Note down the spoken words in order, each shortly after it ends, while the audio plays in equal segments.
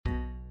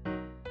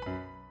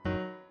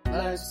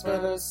Life's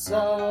but a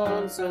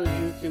song, so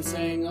you can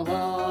sing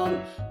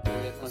along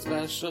with a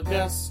special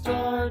guest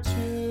or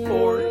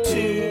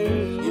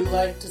two. You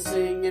like to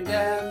sing and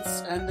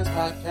dance, and this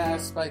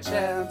podcast by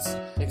chance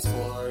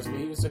explores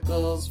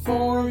musicals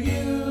for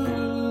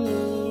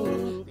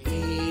you.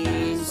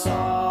 Theme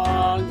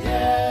song,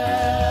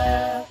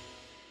 yeah.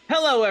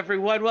 Hello,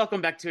 everyone.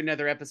 Welcome back to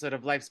another episode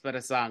of Life's But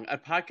a Song, a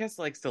podcast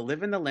that likes to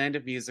live in the land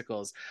of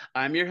musicals.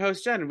 I'm your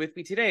host, Jen, and with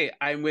me today,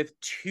 I'm with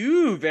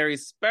two very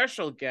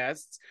special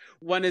guests.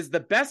 One is the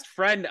best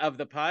friend of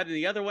the pod, and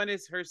the other one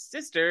is her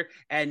sister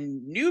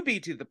and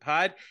newbie to the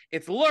pod.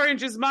 It's Lauren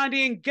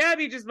Gismondi and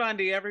Gabby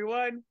Gismondi,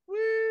 everyone.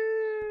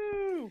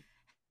 Woo!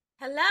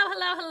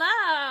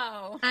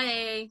 Hello.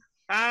 Hi.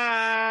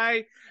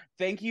 Hi.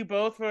 Thank you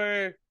both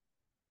for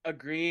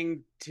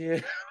agreeing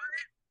to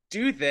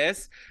do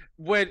this.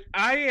 What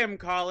I am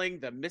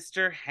calling the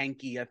Mr.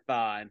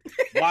 Hanky-a-thon.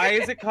 Why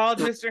is it called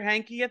Mr.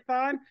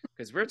 Hanky-a-thon?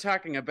 Because we're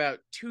talking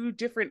about two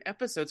different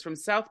episodes from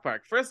South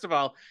Park. First of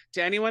all,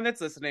 to anyone that's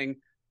listening,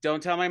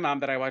 don't tell my mom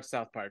that I watch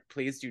South Park.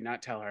 Please do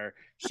not tell her.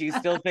 She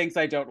still thinks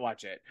I don't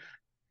watch it.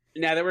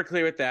 Now that we're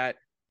clear with that,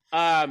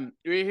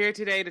 we're here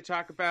today to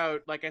talk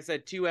about, like I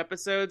said, two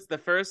episodes. The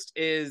first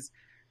is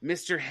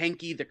Mr.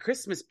 Hanky the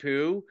Christmas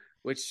Pooh,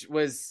 which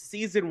was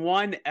season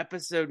 1,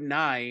 episode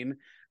 9.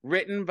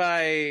 Written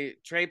by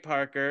Trey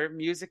Parker,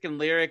 music and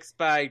lyrics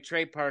by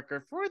Trey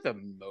Parker for the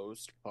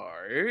most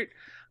part.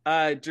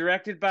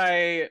 Directed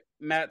by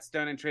Matt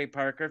Stone and Trey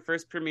Parker.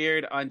 First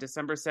premiered on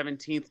December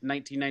 17th,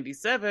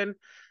 1997.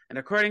 And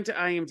according to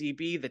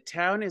IMDb, the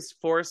town is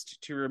forced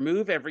to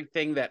remove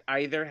everything that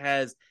either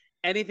has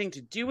anything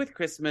to do with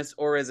Christmas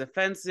or is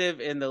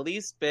offensive in the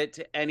least bit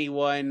to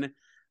anyone.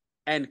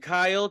 And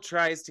Kyle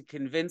tries to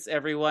convince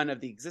everyone of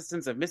the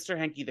existence of Mr.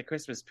 Hanky the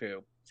Christmas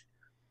Pooh.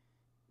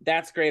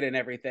 That's great and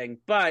everything,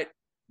 but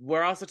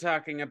we're also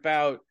talking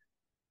about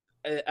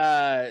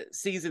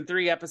season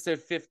 3, episode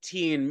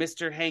 15,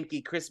 Mr.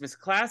 Hanky Christmas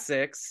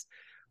Classics,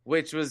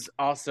 which was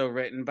also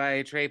written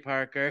by Trey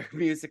Parker,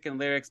 music and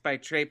lyrics by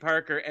Trey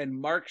Parker and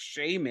Mark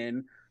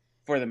Shaman,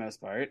 for the most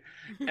part.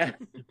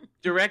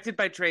 Directed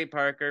by Trey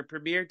Parker,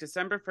 premiered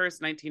December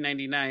 1st,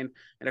 1999,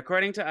 and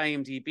according to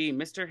IMDb,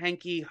 Mr.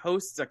 Hanky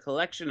hosts a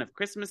collection of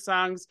Christmas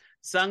songs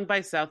sung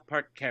by South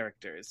Park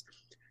characters.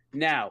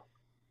 Now,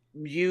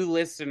 you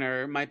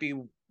listener might be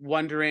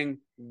wondering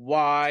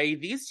why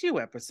these two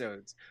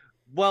episodes.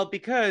 Well,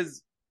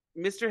 because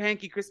Mr.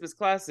 Hanky Christmas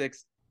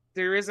Classics,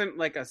 there isn't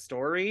like a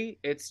story.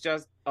 It's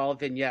just all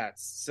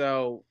vignettes.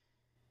 So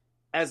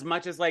as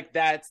much as like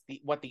that's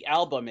what the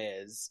album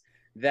is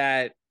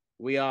that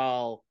we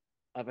all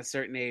of a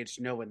certain age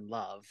know and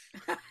love.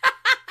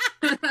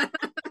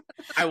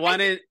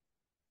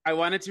 I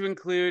wanted to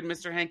include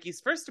Mr. Hanky's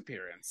first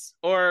appearance.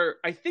 Or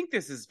I think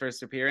this is his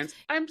first appearance.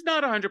 I'm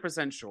not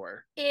 100%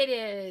 sure. It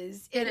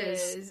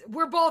is.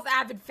 We're both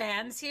avid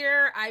fans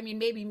here. I mean,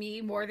 maybe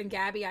me more than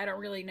Gabby. I don't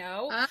really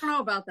know. I don't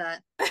know about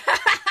that.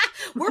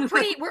 we're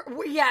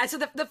yeah, so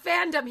the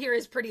fandom here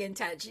is pretty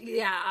intense.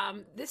 Yeah,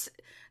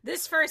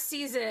 this first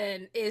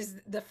season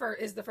is the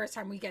first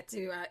time we get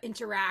to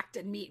interact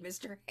and meet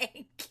Mr.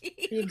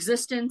 Hanky. The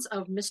existence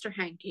of Mr.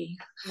 Hanky.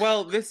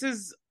 Well, this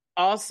is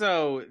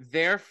also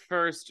their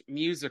first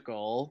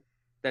musical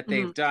that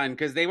they've done,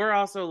 because they were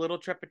also a little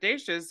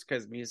trepidatious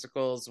because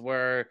musicals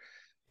were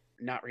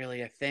not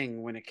really a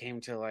thing when it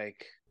came to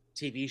like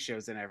TV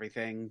shows and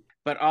everything.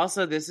 But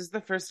also this is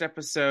the first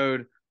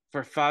episode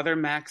for Father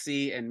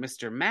Maxie and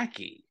Mr.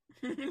 Mackey.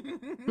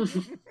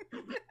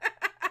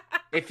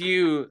 if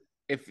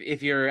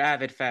you're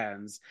avid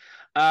fans.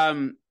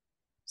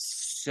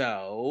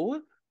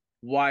 So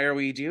why are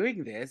we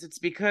doing this? It's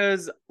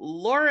because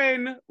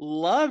Lauren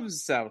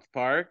loves South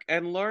Park,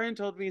 and Lauren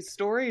told me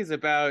stories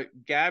about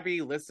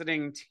Gabby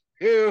listening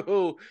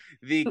to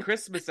the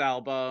Christmas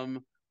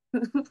album,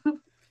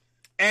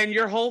 and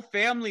your whole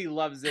family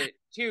loves it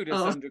too to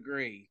some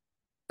degree.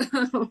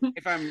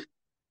 If I'm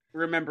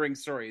remembering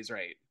stories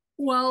right.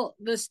 Well,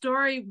 the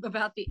story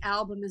about the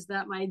album is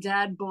that my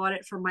dad bought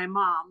it for my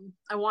mom.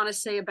 I want to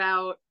say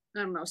about,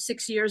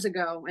 6 years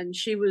ago, and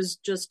she was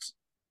just,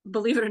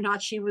 believe it or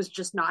not, she was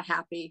just not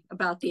happy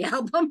about the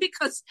album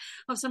because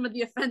of some of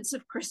the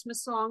offensive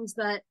Christmas songs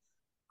that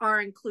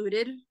are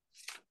included,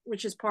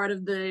 which is part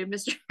of the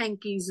Mr.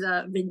 Hanky's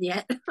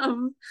vignette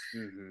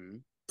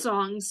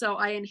song. So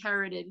I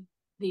inherited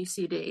the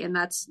CD, and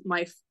that's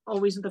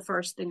always the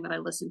first thing that I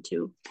listen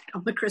to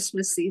on the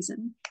Christmas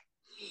season.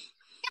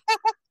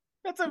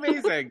 That's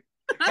amazing.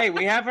 Hey,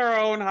 we have our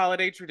own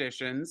holiday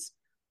traditions.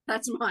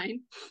 That's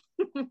mine.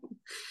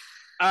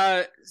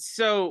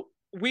 So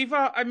we've,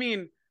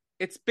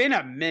 it's been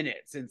a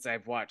minute since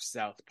I've watched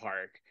South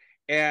Park,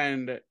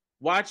 and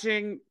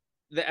watching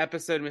the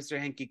episode Mr.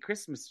 Hanky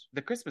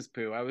the Christmas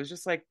Pooh, I was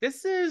just like,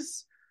 this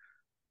is,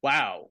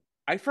 wow.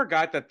 I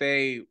forgot that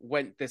they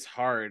went this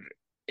hard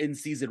in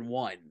season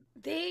 1.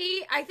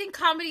 I think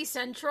Comedy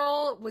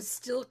Central was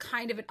still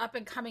kind of an up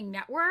and coming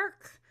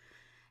network.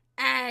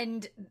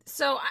 And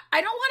so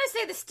I don't want to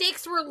say the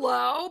stakes were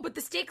low, but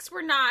the stakes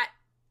were not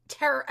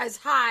as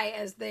high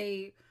as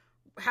they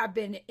have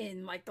been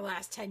in like the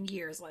last 10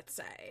 years, let's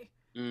say.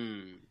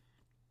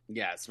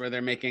 Yes, where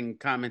they're making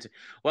comments.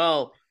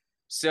 Well,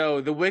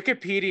 so the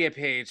Wikipedia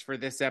page for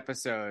this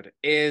episode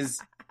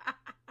is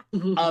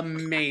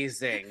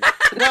amazing.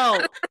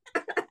 Well,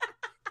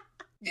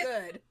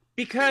 good.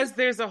 Because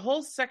there's a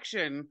whole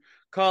section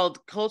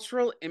called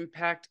Cultural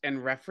Impact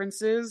and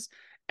References,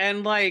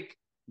 and like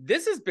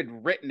this has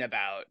been written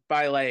about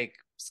by like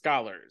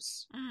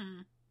scholars.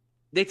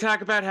 They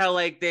talk about how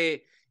like they're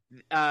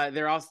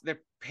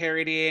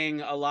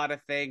parodying a lot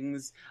of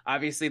things.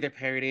 Obviously they're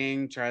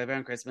parodying Charlie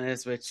Brown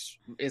Christmas, which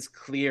is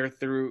clear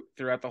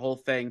throughout the whole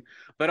thing,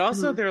 but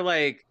also they're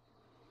like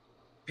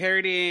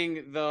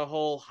parodying the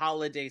whole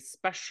holiday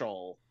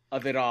special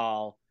of it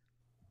all,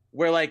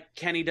 where like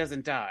Kenny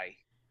doesn't die.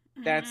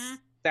 That's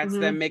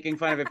them making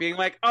fun of it, being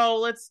like, oh,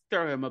 let's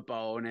throw him a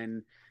bone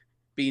and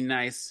be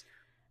nice.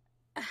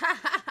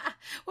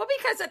 Well,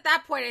 because at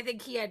that point I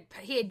think he had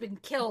been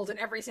killed in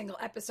every single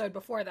episode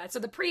before that, so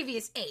the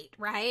previous 8,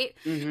 right?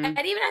 And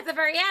even at the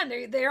very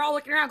end they're all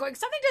looking around going,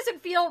 something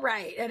doesn't feel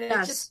right, and it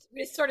just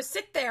sort of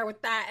sit there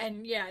with that.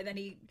 And then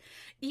he,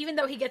 even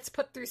though he ggets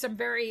put through some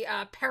very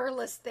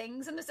perilous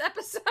things in this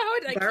episode,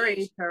 like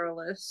very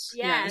perilous.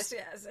 Yes.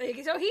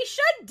 So he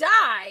should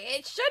die.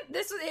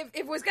 If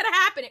it was going to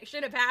happen, it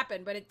should have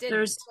happened, but it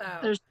didn't.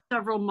 There's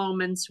several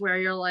moments where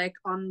you're like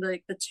on the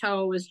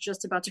toe is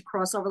just about to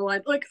cross over the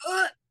line, like,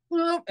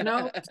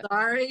 no,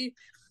 sorry.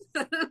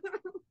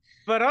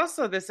 But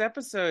also this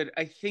episode,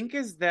 I think,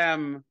 is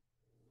them.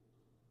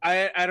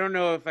 I don't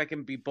know if I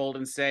can be bold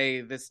and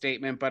say this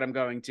statement, but I'm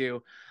going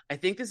to. I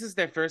think this is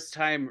their first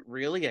time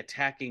really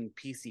attacking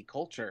PC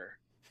culture,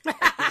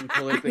 being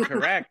politically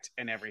correct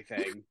and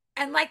everything.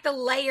 And like the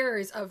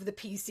layers of the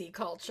PC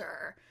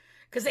culture.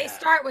 Because they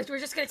start with, we're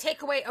just going to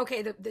take away,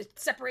 the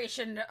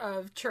separation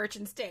of church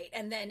and state.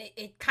 And then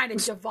it kind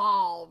of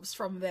devolves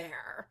from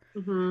there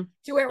to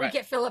where we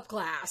get Philip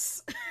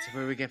Glass. To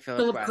where we get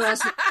Philip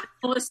Glass.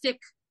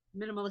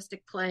 Minimalistic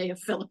play of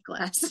Philip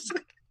Glass.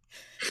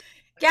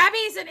 Gabby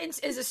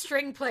is a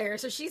string player,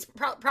 so she's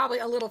probably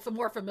a little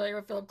more familiar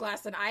with Philip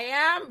Glass than I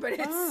am, but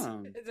it's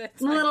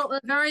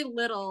very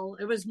little.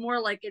 It was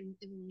more like in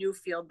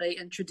Newfield, they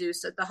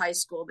introduced at the high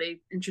school, they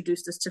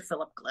introduced us to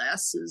Philip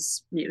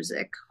Glass's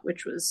music,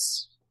 which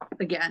was,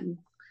 again.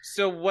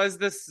 So was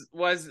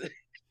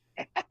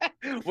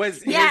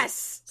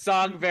yes. his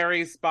song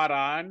very spot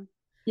on?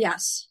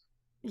 Yes.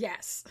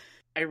 Yes.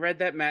 I read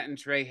that Matt and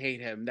Trey hate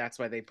him. That's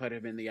why they put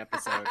him in the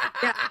episode.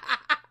 Yeah.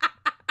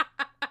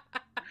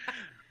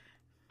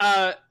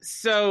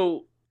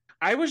 So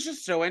I was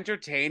just so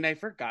entertained, I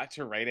forgot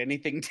to write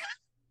anything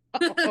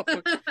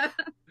down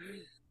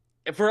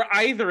for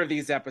either of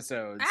these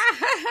episodes.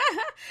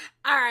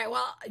 All right,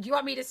 well, do you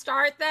want me to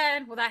start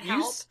then? Will that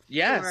help?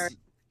 Yes. Sure.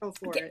 Go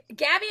for it.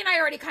 Gabby and I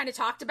already kind of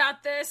talked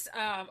about this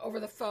over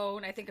the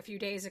phone, I think a few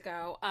days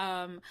ago,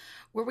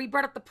 where we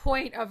brought up the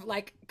point of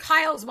like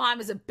Kyle's mom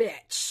is a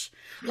bitch.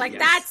 Like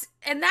that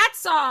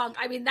song,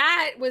 I mean,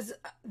 that was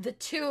the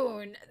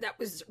tune that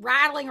was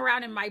rattling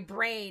around in my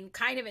brain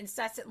kind of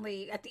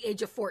incessantly at the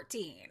age of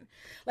 14.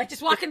 Like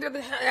just walking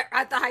through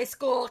at the high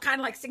school, kind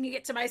of like singing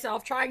it to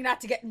myself, trying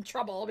not to get in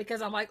trouble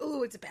because I'm like,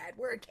 ooh, it's a bad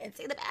word. Can't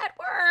say the bad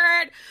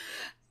word.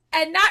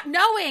 And not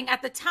knowing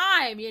at the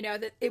time,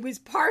 that it was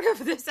part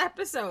of this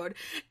episode.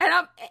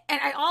 And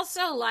I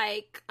also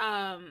like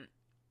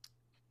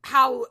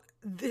how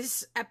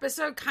this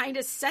episode kind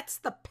of sets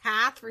the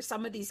path for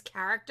some of these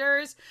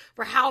characters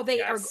for how they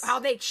are,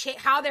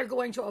 how they're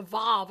going to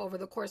evolve over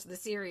the course of the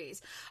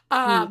series.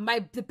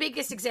 The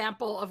biggest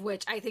example of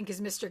which I think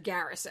is Mr.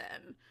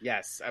 Garrison.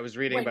 Yes, I was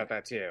reading about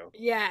that too.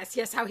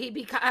 Yes, how he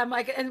became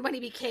and when he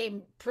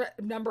became the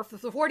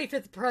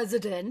 45th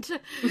president,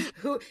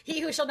 who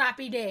shall not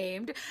be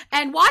named,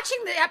 and watching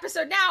the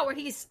episode now when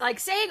he's like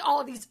saying all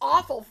of these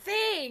awful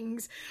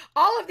things,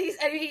 all of these,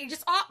 and he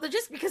just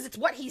because it's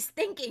what he's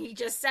thinking, he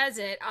just says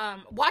it.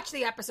 Watch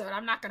the episode.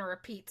 I'm not going to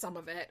repeat some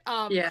of it.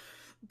 But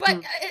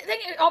then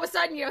all of a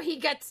sudden, he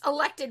gets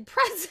elected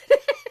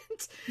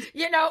president,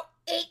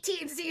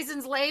 18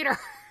 seasons later.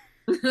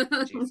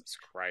 Jesus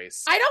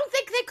Christ. I don't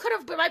think they could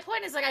have, but my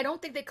point is, like, I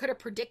don't think they could have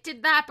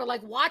predicted that, but,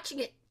 like, watching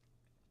it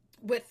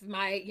with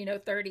my,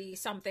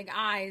 30-something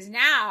eyes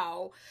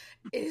now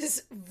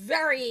is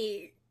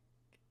very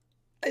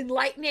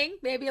enlightening,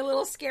 maybe a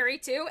little scary,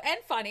 too, and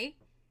funny.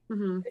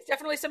 There's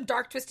definitely some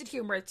dark, twisted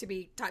humor to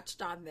be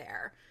touched on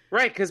there.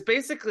 Right, because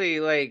basically,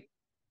 like,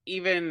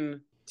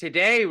 even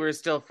today we're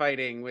still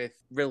fighting with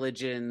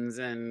religions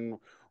and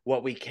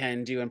what we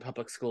can do in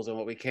public schools and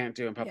what we can't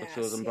do in public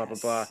schools and blah, blah,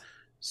 blah.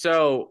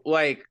 So,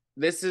 like,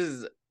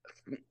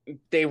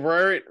 they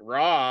weren't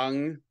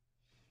wrong.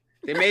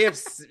 They may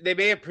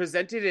have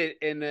presented it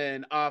in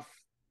an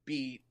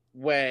offbeat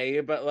way,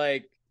 but,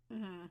 like...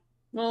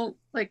 Well,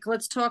 like,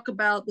 let's talk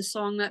about the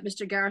song that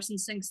Mr. Garrison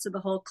sings to the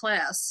whole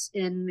class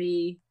in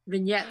the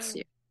vignettes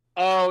here.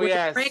 Oh,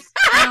 yes.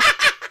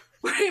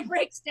 Where he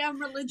breaks down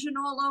religion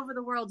all over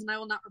the world, and I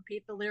will not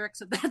repeat the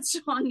lyrics of that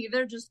song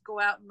either. Just go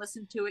out and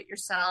listen to it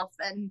yourself.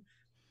 And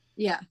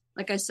yeah,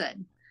 like I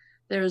said,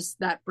 there's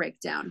that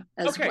breakdown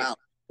as well.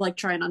 like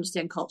try and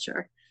understand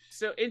culture.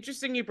 So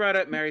interesting you brought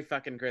up Merry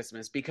Fucking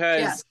Christmas,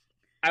 because Yeah.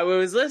 I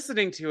was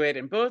listening to it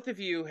and both of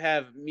you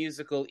have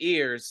musical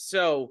ears.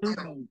 So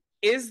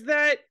is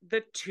that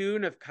the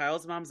tune of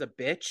Kyle's Mom's a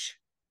Bitch?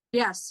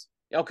 Yes.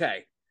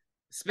 Okay.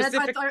 That's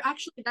Specific. what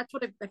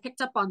I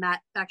picked up on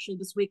that actually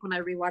this week when I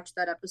rewatched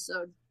that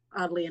episode,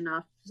 oddly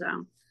enough.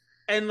 So,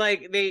 And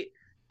like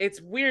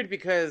it's weird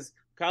because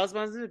Kyle's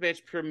Mom's a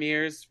Bitch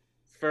premieres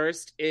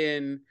first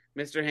in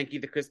Mr. Hanky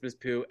the Christmas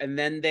Pooh, and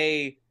then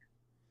they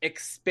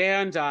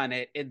expand on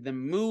it in the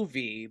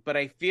movie, but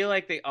I feel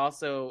like they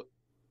also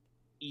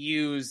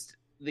used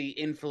the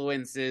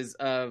influences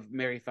of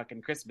Merry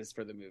Fucking Christmas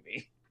for the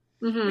movie.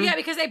 mhm. Yeah,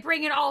 because they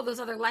bring in all those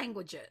other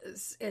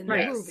languages in the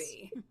Right.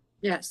 movie.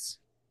 Yes.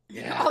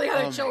 All the Oh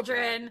other my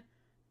children.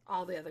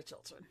 All the other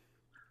children.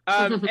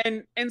 God.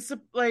 And so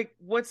like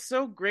what's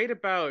so great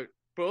about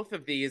both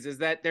of these is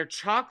that they're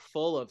chock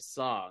full of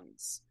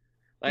songs.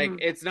 Like Mhm.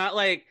 it's not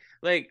like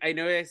I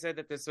know I said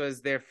that this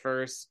was their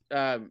first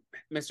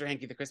Mr.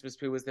 Hanky the Christmas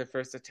Pooh was their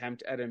first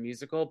attempt at a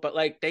musical, but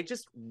like they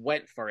just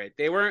went for it.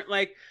 They weren't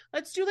like,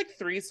 let's do like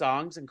 3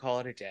 songs and call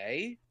it a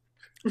day.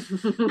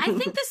 I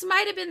think this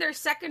might have been their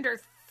second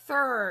or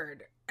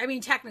third. I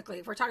mean, technically,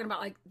 if we're talking about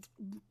like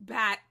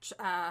Matt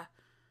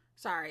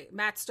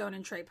Stone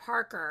and Trey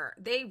Parker,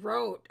 they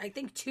wrote, I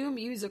think, 2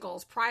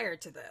 musicals prior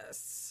to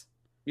this.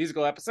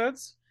 Musical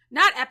episodes?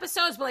 Not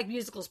episodes, but like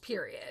musicals,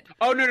 period.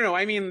 Oh no!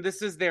 I mean,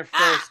 this is their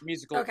first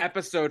musical okay.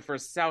 episode for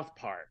South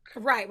Park.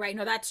 Right.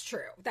 No, that's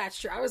true.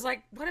 I was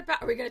like, what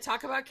about, are we going to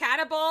talk about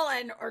Cannibal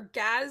and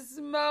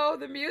Orgasmo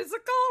the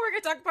musical? We're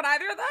going to talk about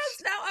either of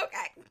those? No?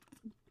 Okay.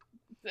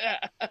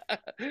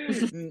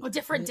 A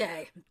different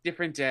day.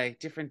 Different day,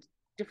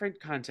 different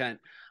content.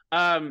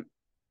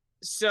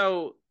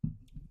 So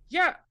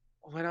yeah,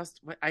 what else?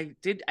 What I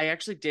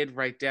actually did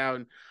write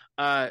down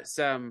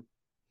some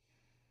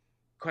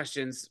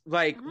questions,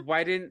 like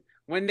why didn't,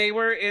 when they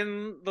were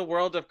in the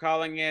world of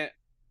calling it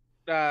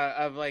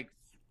of like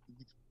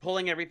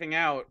pulling everything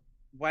out,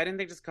 why didn't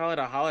they just call it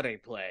a holiday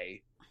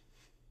play?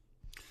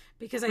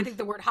 Because I think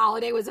the word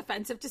holiday was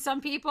offensive to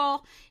some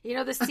people. You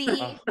know, the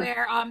scene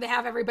where they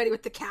have everybody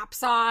with the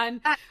caps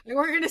on. And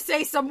we're going to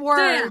say some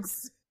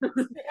words.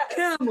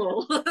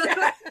 Camel.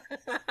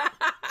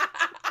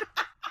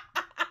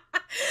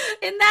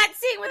 In that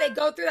scene where they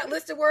go through that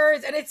list of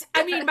words, and it's,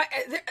 I mean,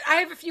 I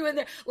have a few in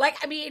there. Like,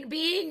 I mean,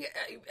 being,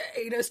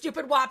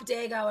 stupid wop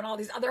dago and all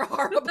these other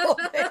horrible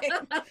things.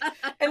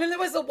 And then there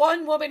was the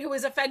one woman who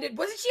was offended.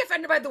 Wasn't she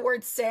offended by the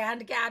word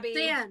sand,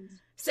 Gabby?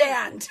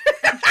 Sand.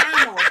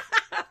 Camel.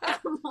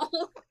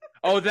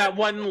 Oh, that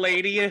one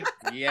lady?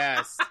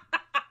 Yes.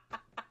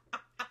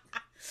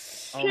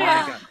 Oh my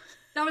Yeah. God.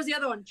 That was the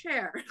other one,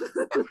 chair.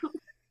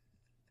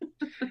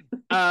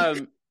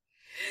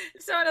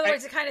 So in other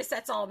words, it kind of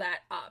sets all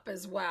that up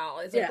as well.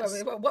 It's like,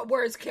 Yes. what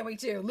words can we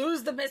do?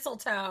 Lose the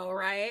mistletoe,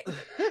 right?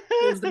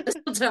 There's the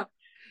mistletoe.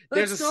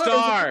 There's a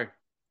star.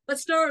 That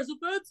star is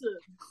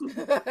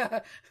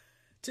offensive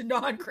To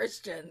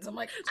non-Christians. I'm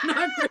like, to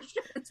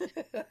non-Christians.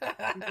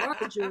 You're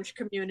the Jewish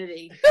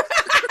community.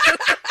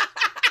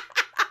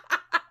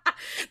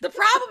 The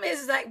problem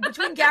is that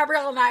between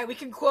Gabrielle and I, we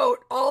can quote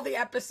all the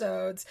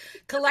episodes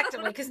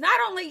collectively, because not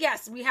only,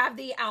 yes, we have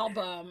the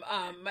album,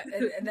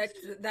 and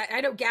that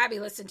I know Gabby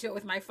listened to it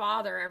with my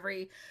father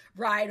every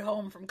ride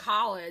home from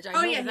college.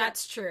 I know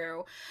that's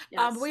true.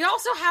 Yes. We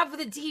also have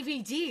the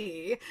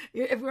DVD.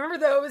 If you remember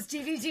those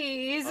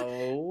DVDs.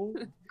 Oh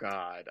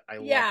God, I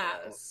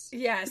love those.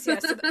 Yes. So,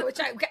 which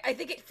I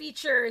think it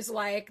features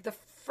like the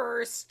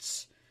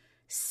first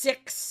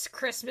 6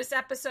 Christmas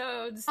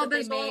episodes that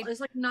they made. There's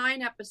like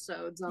 9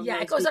 episodes on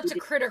it goes up to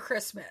Critter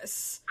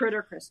Christmas.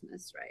 Critter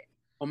Christmas, right?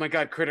 Oh my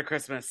God, Critter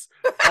Christmas.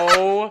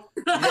 Oh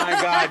my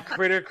God,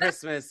 Critter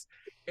Christmas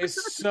is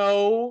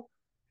so,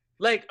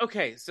 like,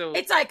 okay, so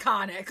It's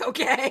iconic,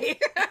 okay?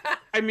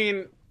 I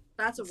mean,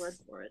 That's a word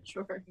for it,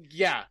 sure.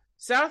 yeah,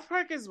 South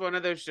Park is one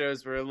of those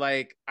shows where,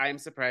 like, I'm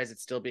surprised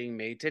it's still being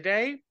made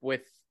today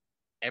with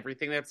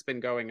everything that's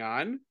been going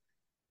on,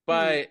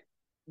 but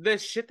the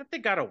shit that they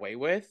got away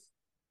with,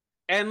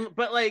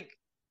 but like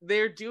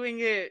they're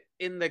doing it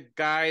in the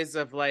guise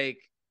of like,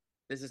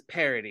 this is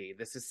parody,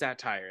 this is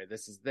satire,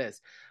 this is this.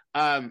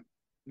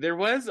 There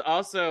was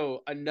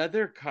also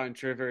another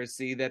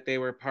controversy that they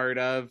were part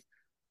of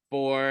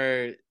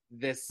for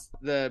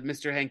the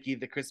Mr. Hanky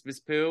the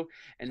Christmas Pooh,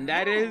 and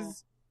that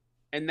is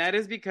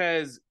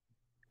because,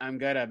 I'm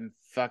gonna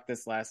fuck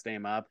this last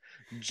name up,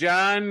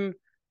 John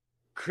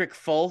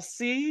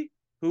Crickfolsey,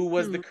 who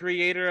was the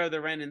creator of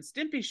the Ren and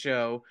Stimpy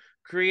show,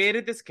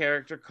 created this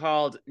character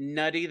called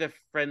Nutty the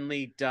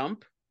Friendly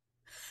Dump.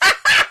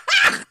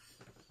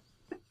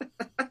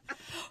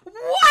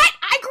 What?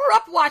 I grew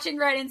up watching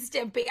Ren and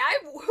Stimpy.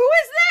 Who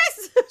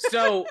is this?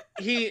 So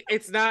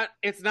it's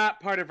not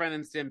part of Ren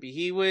and Stimpy.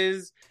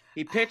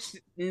 He pitched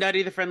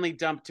Nutty the Friendly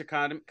Dump to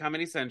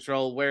Comedy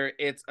Central, where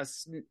it's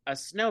a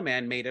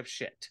snowman made of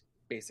shit,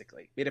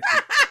 basically made of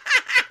shit.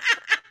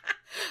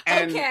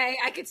 Okay,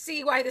 I could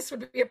see why this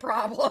would be a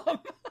problem.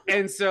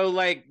 And so,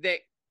 like,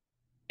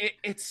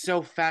 it's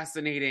so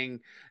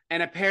fascinating.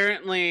 And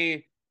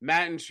apparently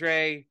Matt and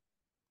Trey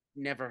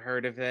never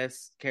heard of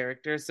this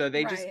character, so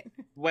they just Right.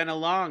 went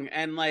along,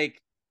 and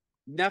like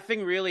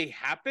nothing really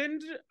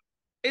happened.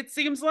 It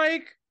seems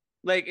like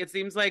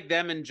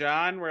them and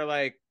John were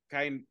like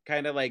kind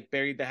of like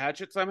buried the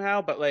hatchet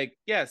somehow. But like,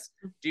 yes,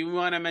 do you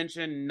want to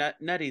mention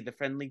Nutty the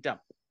friendly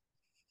dump?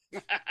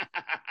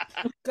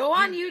 Go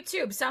on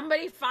YouTube.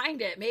 Somebody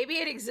find it. Maybe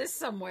it exists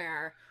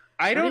somewhere.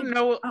 I don't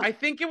know. Oh. I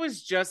think it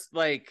was just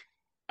like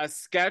a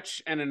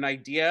sketch and an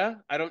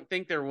idea. I don't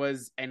think there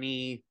was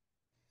anything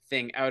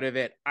out of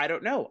it. I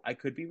don't know. I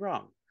could be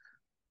wrong.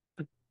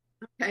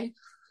 Okay.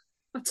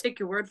 I'll take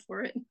your word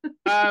for it.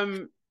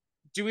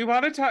 Do we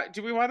want to talk?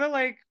 Do we want to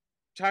like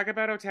talk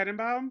about O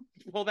Tenenbaum?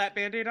 Pull that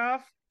Band-Aid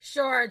off?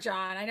 Sure,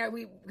 John. I know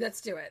let's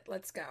do it.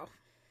 Let's go.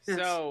 Yes.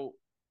 So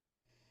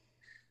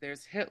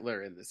there's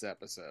Hitler in this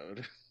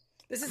episode.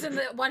 This is in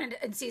the one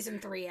in season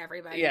 3,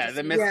 everybody. Yeah, Just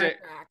the so you Mr. keep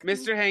track.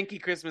 Mr. Hanky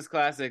Christmas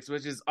Classics,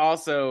 which is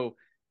also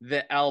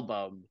the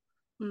album.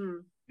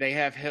 They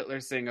have Hitler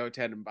sing O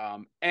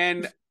Tenenbaum.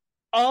 And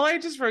all I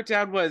just wrote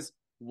down was,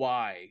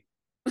 why?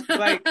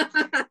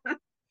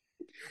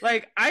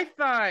 Like, I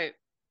thought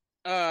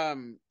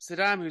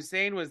Saddam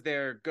Hussein was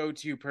their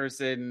go-to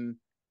person,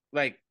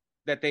 like,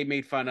 that they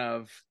made fun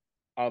of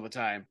all the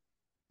time.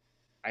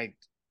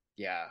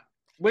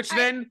 Which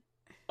then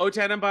O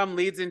Tenenbaum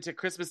leads into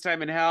Christmas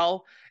Time in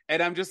Hell,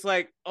 and I'm just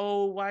like,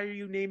 oh, why are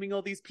you naming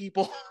all these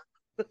people?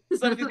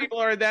 Some of these people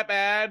aren't that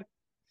bad.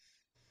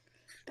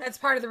 That's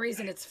part of the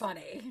reason it's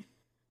funny.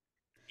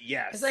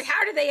 Yes. It's like,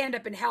 how did they end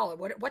up in hell?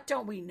 What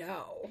don't we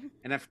know?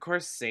 And of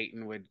course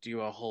Satan would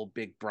do a whole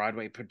big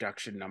Broadway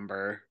production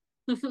number.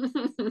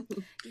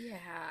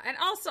 Yeah. And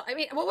also, I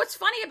mean, well, what's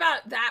funny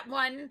about that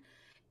one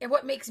and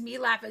what makes me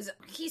laugh is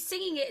he's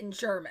singing it in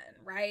German,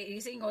 right?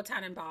 He's singing O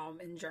Tannenbaum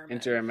in German. In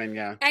German,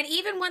 yeah. And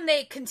even when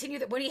they continue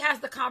that, when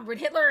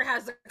Hitler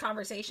has the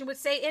conversation with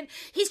Satan,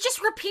 he's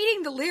just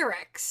repeating the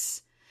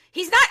lyrics.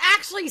 He's not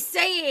actually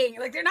saying,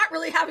 like, they're not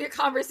really having a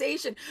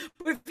conversation.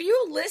 But if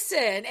you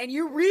listen and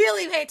you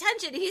really pay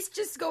attention, he's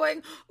just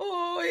going,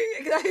 oh,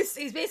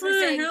 he's basically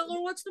saying,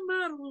 Hitler, what's the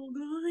matter, little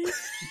guy?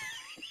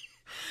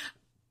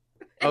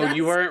 Oh,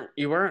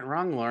 you weren't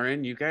wrong,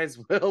 Lauren. You guys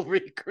will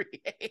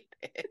recreate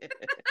it.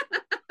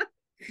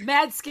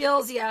 mad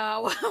skills,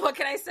 yo. What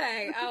can I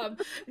say?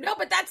 No,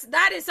 but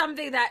that is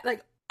something that,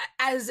 like,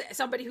 as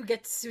somebody who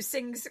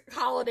sings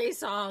holiday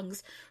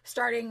songs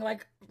starting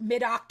like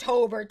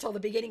mid-October till the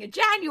beginning of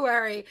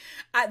January,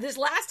 this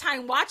last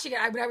time watching it,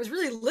 I was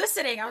really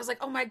listening. I was like,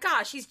 oh my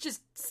gosh, he's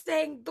just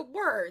saying the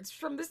words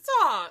from the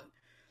song.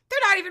 They're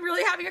not even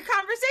really having a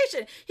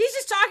conversation. He's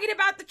just talking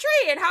about the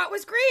tree and how it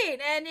was green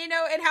and,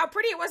 and how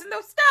pretty it was in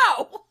the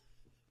snow.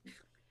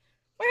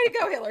 Way to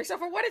go, Hitler. So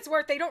for what it's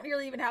worth, they don't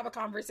really even have a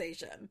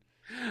conversation.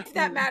 If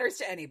that matters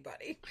to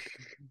anybody.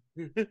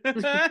 I'm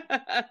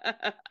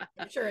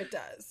sure it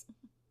does.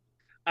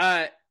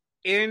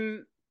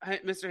 In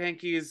Mr.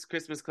 Hanky's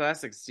Christmas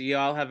Classics, do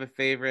y'all have a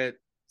favorite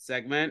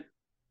segment?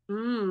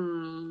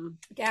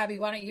 Gabby,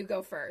 why don't you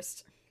go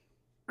first?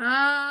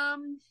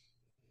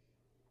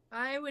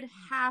 I would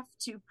have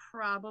to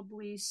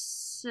probably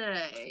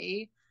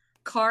say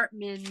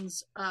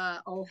Cartman's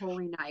Oh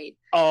Holy Night.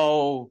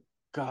 Oh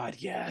God,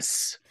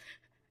 yes.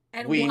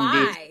 And We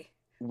why?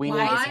 We need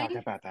to talk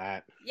about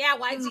that. Yeah,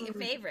 why is it your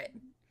favorite?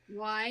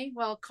 Why?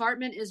 Well,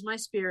 Cartman is my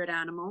spirit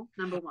animal,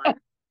 number one.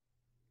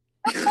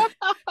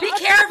 Be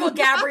careful,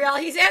 Gabrielle.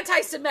 He's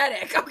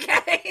anti-Semitic,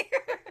 okay?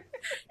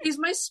 He's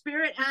my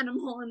spirit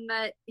animal in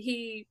that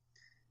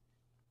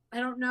I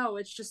don't know,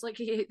 it's just like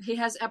he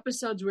has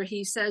episodes where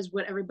he says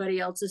what everybody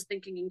else is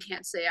thinking and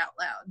can't say out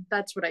loud.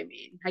 That's what I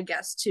mean, I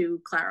guess,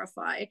 to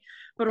clarify.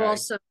 But Okay.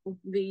 Also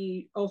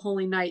the Oh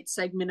Holy Night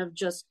segment of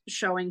just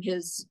showing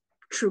his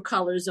true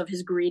colors of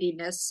his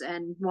greediness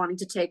and wanting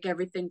to take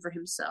everything for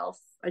himself.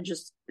 I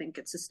just think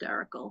it's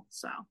hysterical.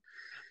 So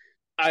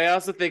I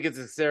also think it's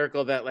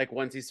hysterical that like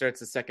once he starts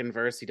the second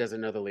verse, he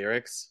doesn't know the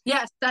lyrics.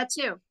 yes, that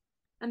too.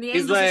 And the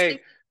He's angels are singing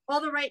like, all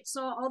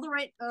the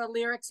right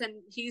lyrics, and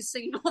he's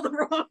singing all the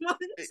wrong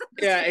ones.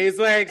 yeah, he's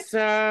like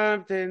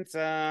something,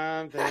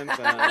 something, something.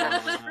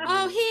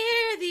 Oh,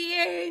 hear the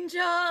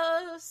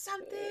angels,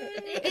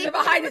 something. And they're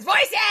behind his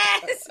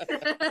voices.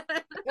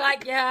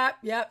 Like,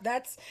 yep,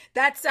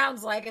 that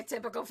sounds like a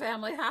typical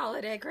family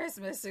holiday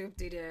Christmas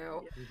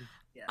soup-de-doo.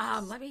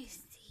 Yes. Let me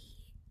see.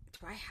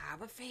 Do I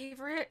have a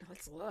favorite?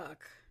 Let's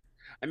look.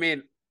 I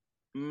mean,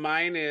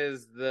 mine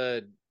is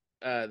the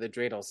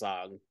dreidel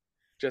song,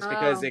 just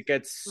because it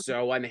gets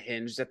so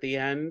unhinged at the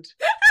end.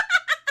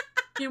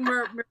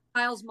 Where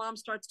Kyle's mom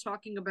starts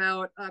talking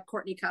about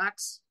Courtney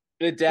Cox.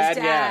 The dad,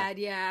 His dad,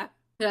 yeah.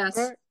 Yes.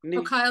 Courtney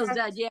Oh, Kyle's Cox,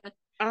 dad, yeah.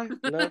 I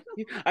love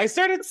you. I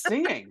started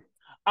singing.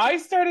 I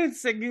started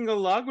singing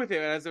along with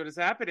it as it was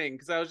happening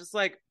because I was just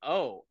like,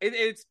 oh,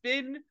 it's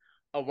been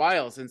a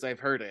while since I've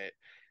heard it.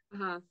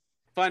 Uh-huh.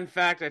 Fun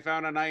fact I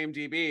found on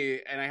IMDb,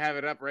 and I have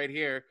it up right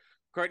here.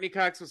 Courtney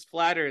Cox was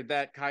flattered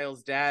that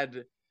Kyle's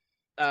dad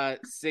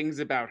sings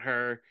about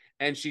her,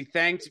 and she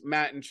thanked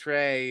Matt and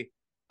Trey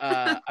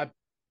at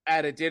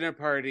a dinner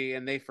party,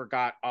 and they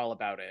forgot all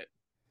about it.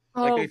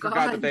 Like Oh they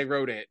forgot that God. they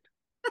wrote it.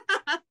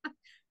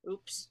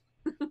 Oops.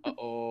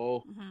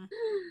 Uh-oh. Mhm.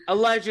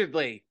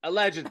 Allegedly.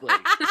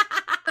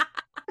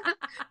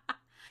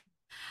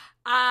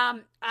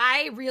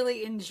 I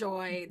really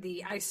enjoy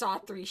the I saw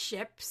three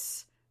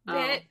ships bit.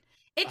 Oh.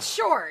 It's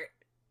short.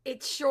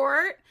 It's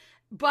short,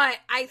 but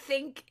I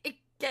think it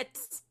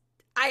gets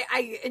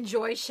I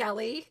enjoy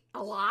Shelley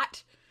a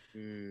lot.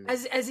 Mm.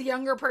 As a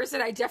younger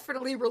person, I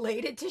definitely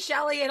related to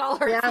Shelley and all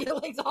her Yeah.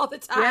 feelings all the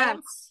time.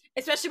 Yes.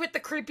 Especially with the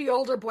creepy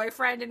older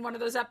boyfriend in one of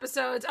those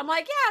episodes. I'm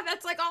like, yeah,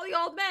 that's like all the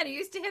old men who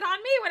used to hit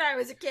on me when I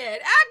was a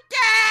kid.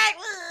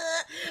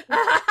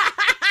 Okay.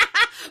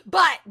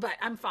 but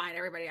I'm fine,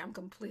 everybody. I'm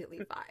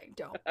completely fine.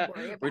 Don't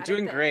worry about it. We're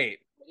doing great.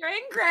 You're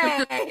doing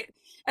great.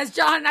 As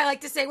John and I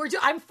like to say,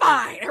 I'm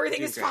fine. Everything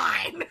Doing is great.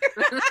 fine.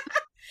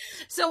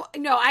 So,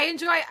 no, I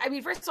enjoy,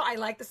 first of all, I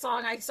like the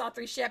song I Saw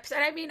Three Ships.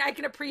 And I mean, I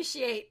can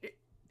appreciate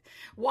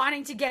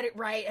wanting to get it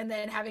right and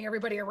then having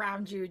everybody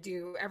around you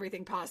do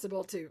everything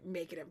possible to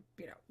make it,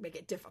 make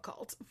it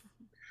difficult.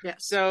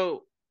 Yes.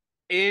 So,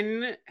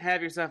 in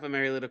Have Yourself a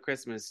Merry Little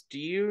Christmas, do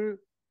you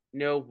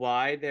know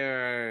why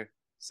there are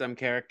some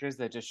characters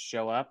that just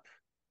show up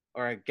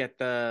or get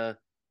the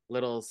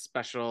little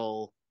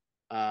special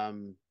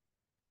highlights?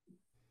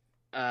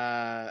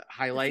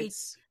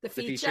 The The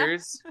feature?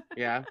 features?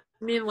 Yeah.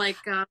 I mean, like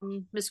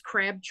Miss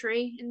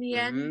Crabtree in the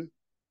end.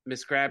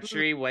 Miss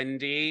Crabtree,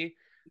 Wendy,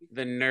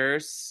 the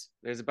nurse.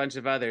 There's a bunch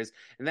of others,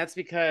 and that's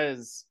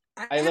because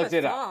I have looked a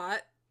it up.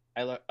 thought.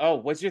 Oh,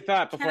 what's your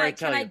thought before I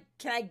tell you?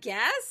 Can I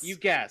guess? You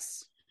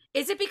guess.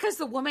 Is it because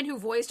the woman who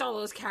voiced all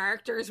those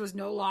characters was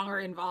no longer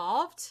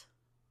involved?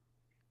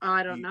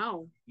 I don't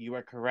know. You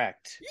are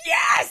correct.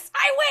 Yes,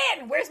 I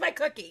win. Where's my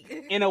cookie?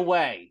 In a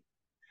way.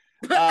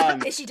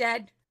 Is she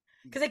dead?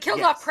 Because they killed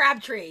Yes. off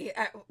Crabtree.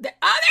 Oh, there you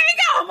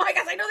go. Oh my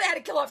gosh, I know they had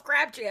to kill off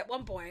Crabtree at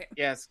one point.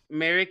 Yes,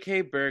 Mary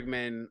Kay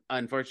Bergman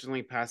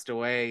unfortunately passed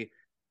away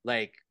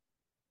like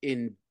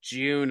in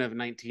June of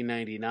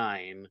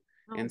 1999.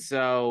 Oh. And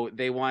so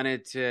they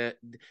wanted to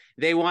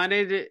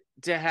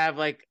have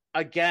like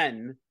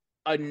again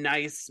a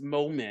nice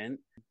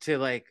moment to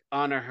like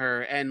honor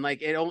her, and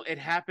like it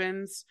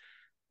happens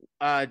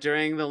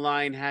during the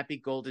line "Happy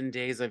Golden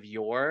Days of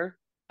Yore"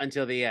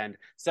 until the end.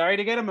 Sorry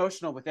to get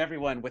emotional with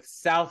everyone with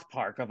South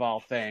Park of all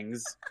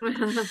things. Well,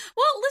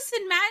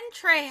 listen, Matt and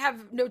Trey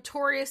have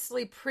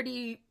notoriously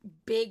pretty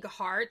big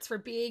hearts for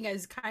being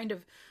as kind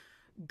of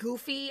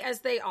goofy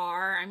as they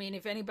are. I mean,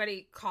 if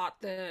anybody caught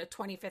the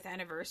 25th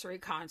anniversary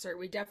concert,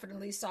 we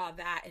definitely saw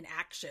that in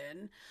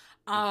action.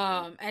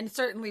 And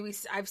certainly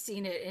I've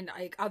seen it in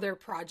like other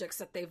projects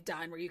that they've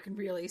done where you can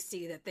really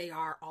see that they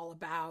are all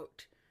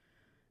about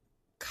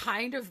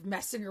kind of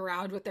messing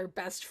around with their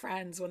best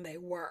friends when they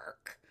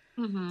work.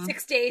 Mhm.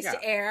 6 Days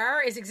to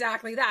Air is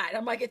exactly that.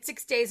 I'm like, it's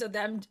 6 days of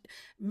them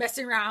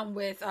messing around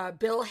with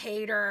Bill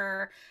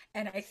Hader,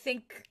 and I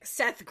think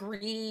Seth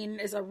Green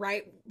is a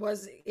writer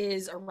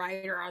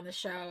on the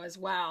show as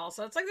well.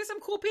 So it's like there's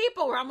some cool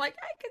people where I'm like,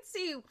 I could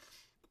see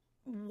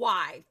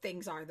why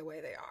things are the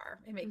way they are.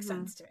 It makes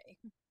sense to me.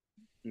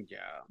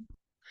 Yeah.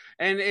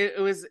 And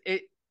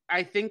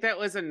I think that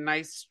was a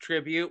nice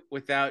tribute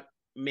without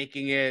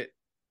making it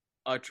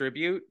a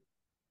tribute.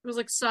 It was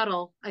like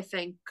subtle, I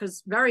think,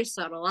 because very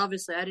subtle.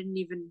 Obviously, I didn't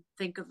even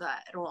think of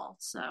that at all.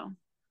 So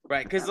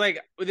Right, because like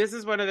this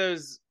is one of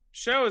those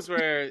shows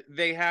where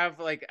they have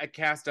like a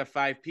cast of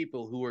 5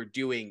 people who are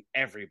doing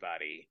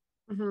everybody.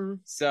 Mhm.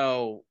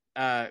 So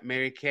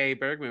Mary Kay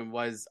Bergman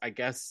was, I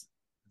guess,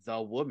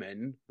 the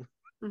woman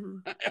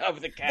Mhm.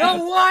 of the cast.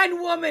 The one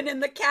woman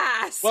in the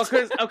cast. Well,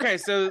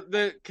 because so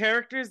the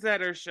characters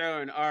that are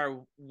shown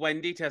are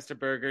Wendy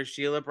Testaberger,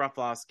 Sheila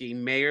Broflovsky,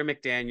 Mayor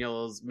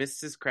McDaniels,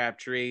 Mrs.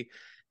 Crabtree,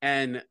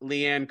 and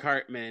Leanne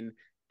Cartman,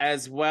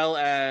 as well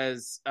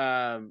as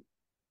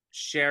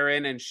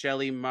Sharon and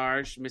Shelley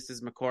Marsh,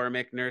 Mrs.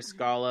 McCormick, Nurse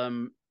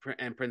Gollum,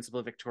 and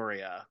Principal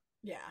Victoria.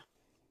 Yeah.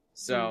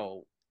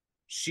 So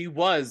she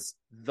was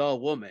the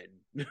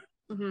woman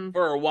Mhm.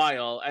 for a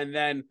while, and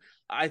then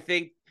I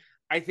think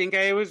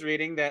I was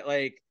reading that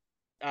like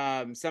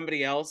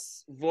somebody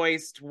else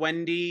voiced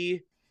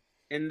Wendy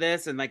in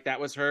this, and like that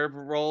was her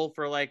role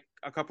for like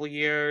a couple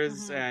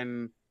years,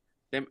 and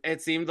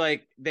it seemed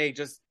like they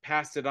just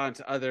passed it on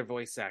to other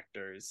voice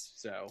actors.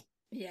 So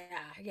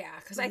yeah,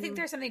 because I think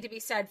there's something to be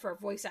said for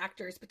voice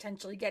actors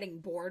potentially getting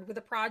bored with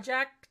a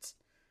project.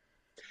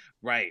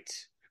 Right,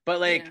 but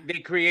like they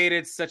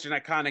created such an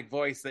iconic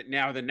voice that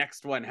now the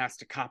next one has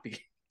to copy.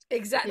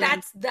 Exactly. Yeah.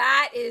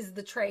 That is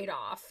the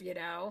trade-off, you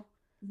know.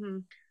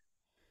 Mhm.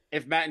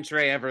 If Matt and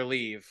Trey ever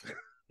leave,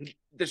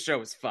 the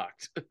show is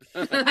fucked.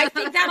 I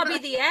think that'll be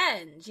the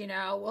end, you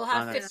know. We'll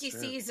have that's 50 true.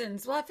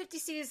 seasons. We'll have 50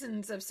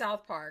 seasons of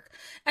South Park.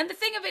 And the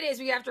thing of it is,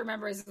 we have to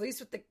remember is at least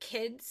with the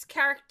kids'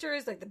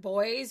 characters, like the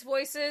boys'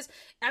 voices,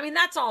 I mean,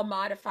 that's all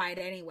modified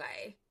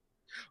anyway.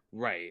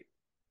 Right.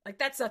 Like,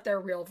 that's not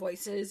their real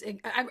voices.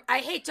 I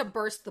hate to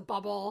burst the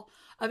bubble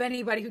of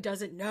anybody who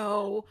doesn't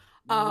know.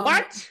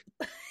 What?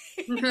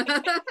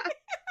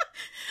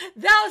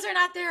 Those are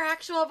not their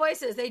actual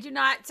voices. They do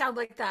not sound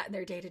like that in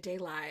their day-to-day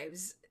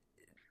lives.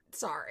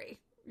 Sorry.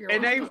 You're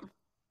And welcome.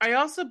 I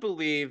also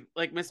believe,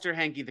 like, Mr.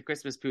 Hanky the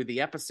Christmas Pooh,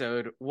 the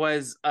episode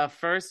was a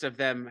first of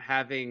them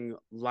having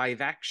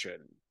live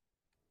action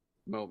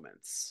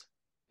moments.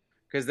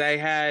 Because they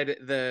had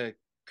the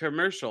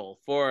commercial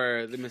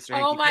for the Mr.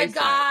 Hanky Oh my playset.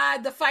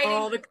 God, the fighting.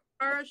 Oh, the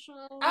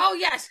commercial. Oh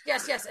yes.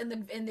 And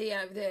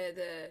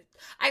the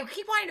I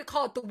keep wanting to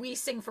call it the We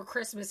Sing for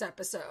Christmas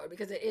episode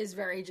because it is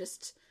very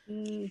just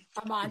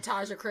a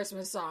montage of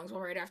Christmas songs,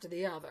 one right after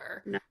the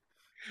other.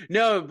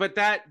 No, but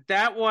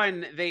that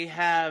one they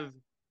have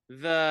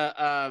the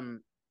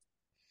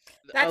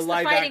That's a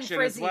live the Fighting action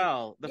Frizzy as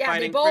well. The yeah,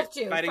 they both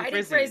do. Fighting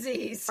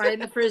Frizzies. Fighting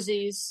the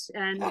Frizzies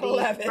and I the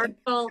love it.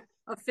 commercial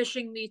of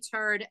fishing the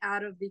turd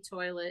out of the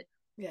toilet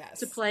Yes.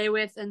 to play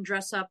with and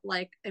dress up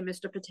like a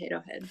Mr.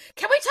 Potato Head.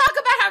 Can we talk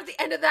about how at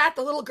the end of that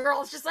the little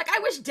girl is just like, I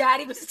wish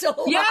Daddy was still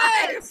alive.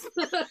 Yes.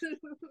 What's up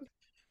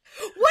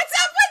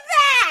with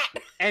that?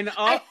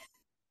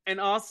 And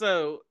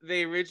also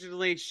they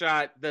originally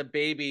shot the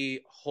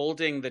baby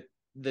holding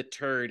the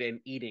turd and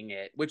eating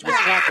it, which was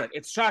chocolate.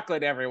 It's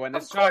chocolate, everyone.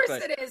 It's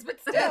chocolate. Of course it is,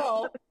 but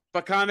still.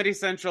 But Comedy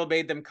Central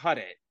made them cut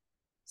it.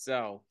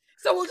 So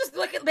we'll just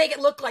make it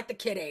look like the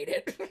kid ate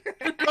it.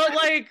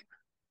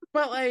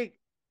 but like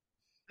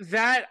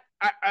that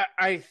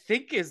I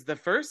think is the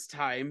first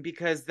time,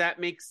 because that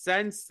makes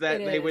sense that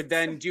they would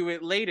then do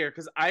it later,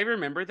 because I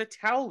remember the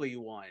Towley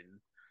one.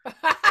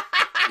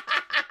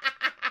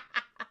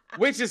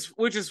 Which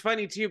is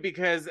funny too,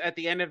 because at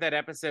the end of that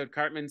episode,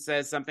 Cartman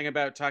says something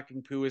about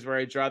talking poo is where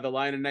I draw the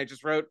line, and I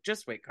just wrote,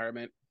 just wait,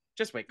 Cartman.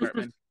 Just wait,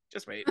 Cartman.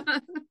 Just wait.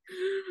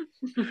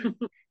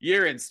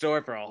 You're in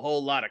store for a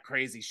whole lot of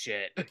crazy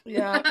shit.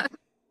 Yeah.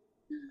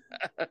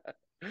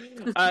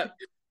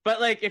 But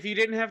like, if you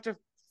didn't have to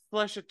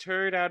flush a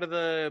turd out of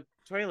the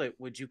toilet,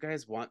 would you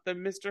guys want the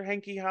Mr.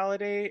 Hanky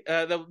holiday,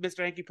 the Mr.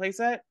 Hanky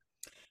playset?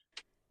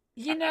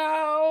 You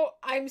know,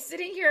 I'm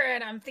sitting here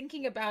and I'm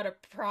thinking about a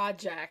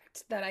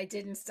project that I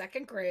did in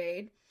second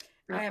grade.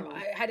 I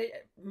had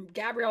it.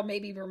 Gabrielle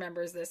maybe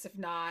remembers this. If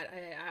not,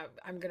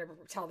 I'm gonna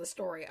tell the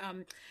story.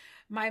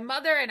 My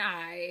mother and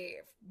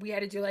we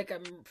had to do like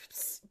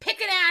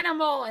pick an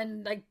animal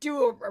and like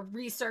do a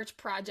research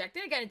project.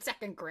 And again, in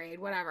second grade,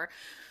 whatever.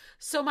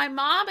 So my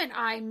mom and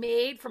I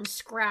made from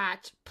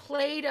scratch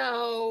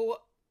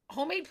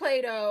homemade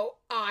Play-Doh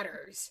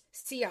otters,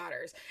 sea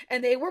otters,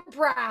 and they were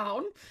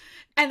brown,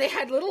 and they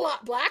had little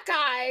black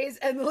eyes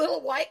and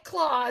little white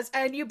claws,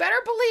 and you better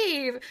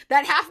believe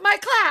that half my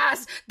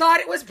class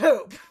thought it was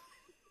poop.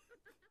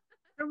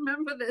 I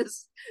remember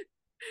this.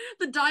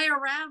 The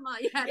diorama.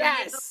 You had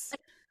yes.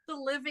 The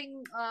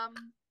living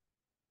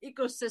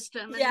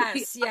ecosystem.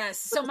 Yes.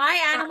 So my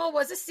animal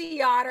was a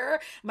sea otter.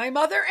 My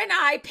mother and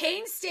I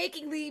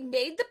painstakingly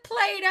made the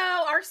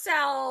Play-Doh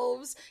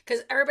ourselves,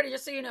 because everybody,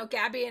 just so you know,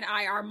 Gabby and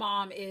our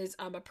mom is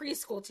a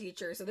preschool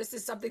teacher, so this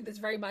is something that's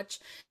very much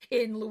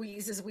in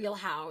Louise's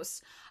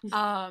wheelhouse.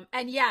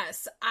 And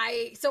yes,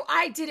 I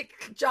did it.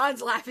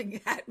 John's laughing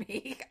at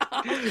me,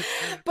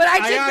 but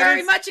I did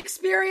very much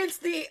experience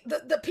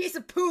the piece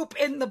of poop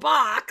in the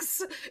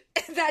box.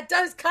 That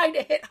does kind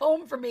of hit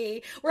home for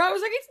me, where I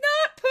was like, it's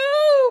not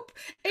poop.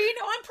 And, you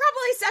know, I'm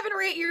probably 7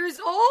 or 8 years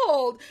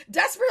old,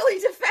 desperately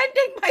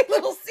defending my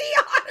little sea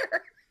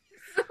otter.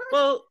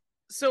 Well,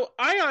 so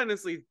I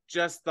honestly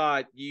just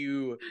thought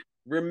you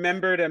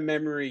remembered a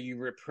memory you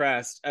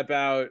repressed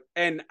about,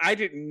 and I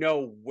didn't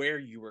know where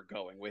you were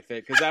going with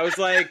it, because I was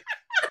like,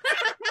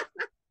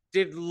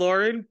 did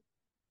Lauren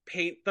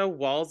paint the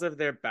walls of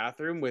their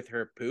bathroom with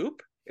her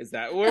poop? Is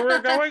that where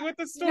we're going with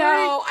the story?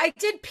 No, I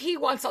did pee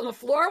once on the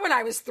floor when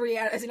I was 3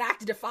 as an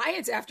act of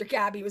defiance after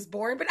Gabby was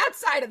born. But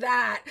outside of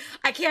that,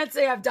 I can't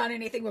say I've done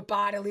anything with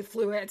bodily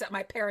fluids at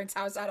my parents'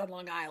 house out on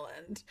Long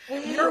Island.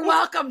 You're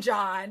welcome,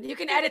 John. You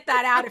can edit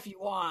that out if you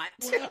want.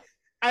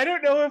 I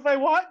don't know if I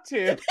want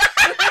to.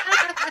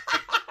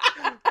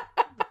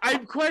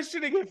 I'm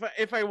questioning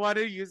if I want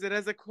to use it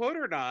as a quote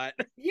or not.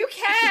 You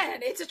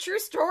can. It's a true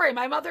story.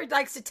 My mother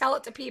likes to tell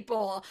it to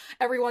people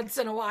every once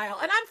in a while.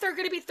 And I'm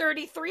going to be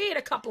 33 in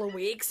a couple of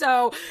weeks.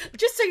 So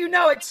just so you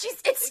know, it's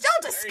still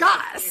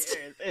discussed.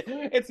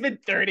 It's been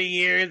 30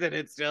 years and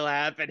it's still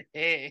happening.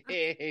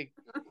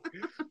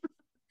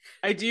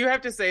 I do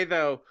have to say,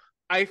 though,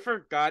 I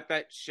forgot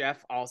that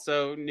Chef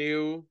also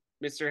knew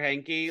Mr.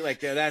 Hanky. Like,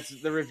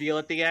 that's the reveal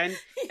at the end.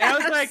 Yes. And I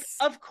was like,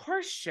 of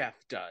course Chef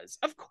does.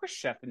 Of course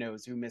Chef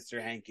knows who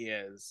Mr. Hanky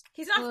is.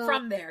 He's not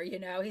from there, you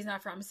know. He's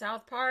not from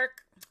South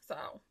Park. So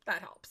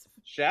that helps.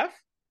 Chef?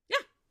 Yeah.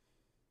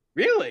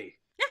 Really?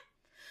 Yeah.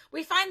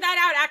 We find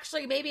that out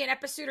actually maybe an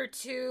episode or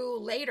 2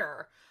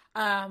 later.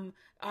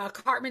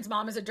 Cartman's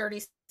mom is a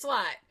dirty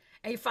slut.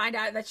 And you find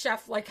out that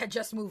Chef had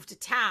just moved to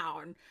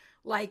town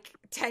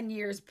 10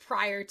 years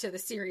prior to the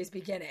series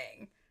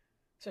beginning.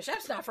 So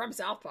Chef's not from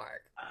South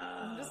Park.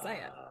 I'm just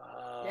saying.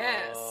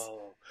 Yes.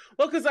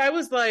 Well, because I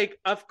was like,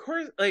 of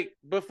course,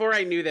 before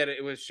I knew that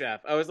it was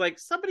Chef, I was like,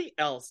 somebody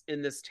else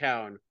in this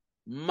town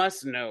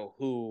must know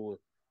who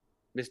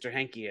Mr.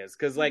 Hanky is.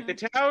 Because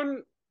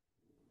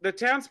the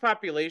town's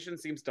population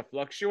seems to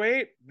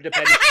fluctuate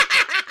depending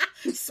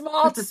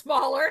Small to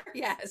smaller,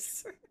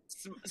 yes.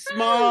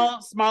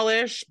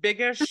 Smallish,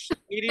 biggish,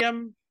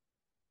 medium.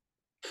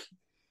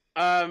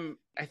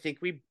 I think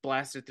we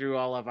blasted through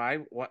all of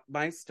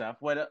my stuff.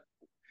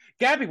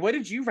 Gabby, what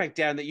did you write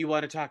down that you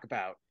want to talk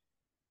about?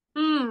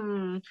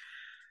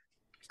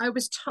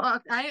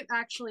 I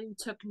actually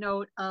took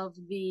note of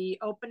the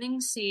opening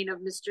scene of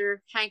Mr.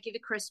 Hanky the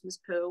Christmas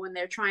Pooh when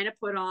they're trying to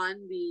put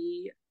on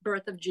the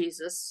Birth of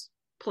Jesus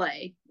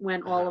play,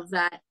 when all of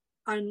that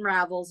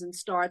unravels and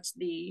starts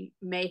the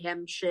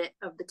mayhem shit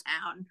of the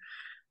town.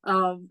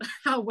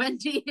 How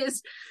Wendy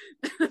is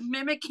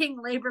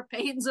mimicking labor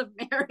pains of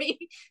Mary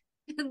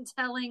and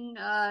telling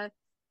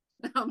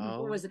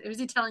what was it? Was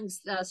he telling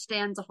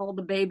Stan to hold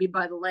the baby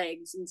by the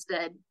legs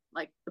instead,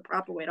 like the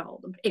proper way to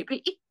hold the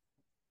baby?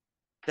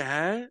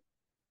 That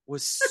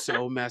was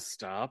so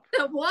messed up.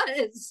 It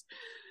was.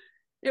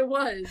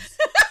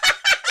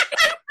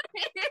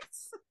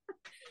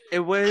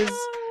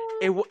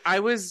 I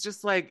was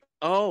just like,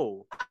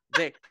 oh,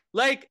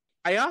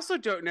 I also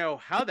don't know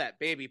how that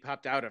baby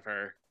popped out of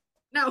her.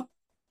 No,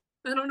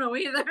 I don't know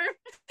either.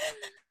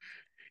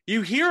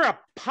 You hear a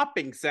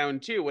popping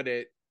sound too when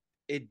it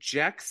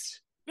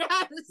ejects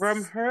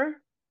from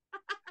her.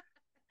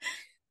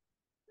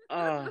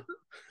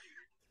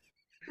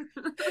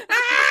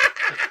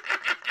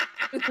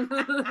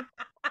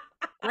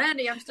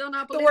 Randy, I'm still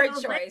not the believing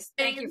word choice.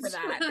 Thank you for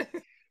that.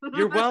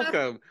 You're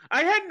welcome.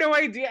 I had no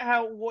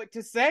idea what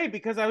to say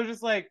because I was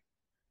just like,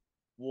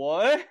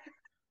 what?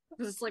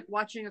 It's like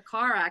watching a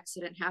car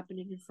accident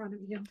happening in front of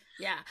you.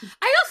 Yeah.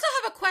 I also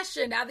have a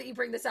question now that you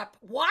bring this up.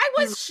 Why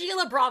was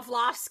Sheila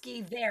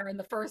Broflovsky there in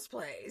the first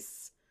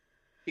place?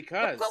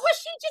 Because. What was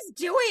she just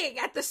doing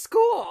at the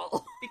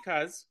school?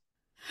 Because.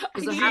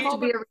 Does there have to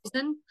be a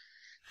reason?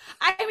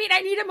 I mean,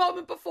 I need a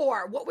moment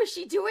before. What was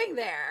she doing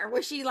there?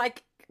 Was she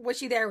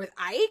there with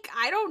Ike?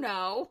 I don't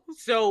know.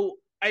 So,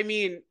 I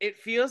mean, it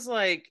feels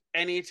like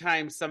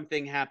anytime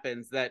something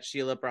happens that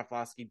Sheila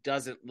Broflovsky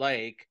doesn't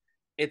like,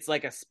 it's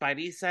like a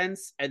spidey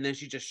sense, and then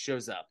she just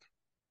shows up.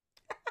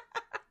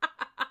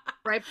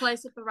 Right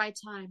place at the right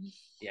time.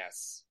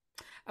 Yes.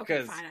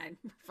 Okay,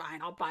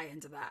 fine. I'll buy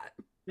into that.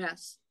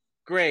 Yes.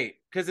 Great,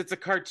 because it's a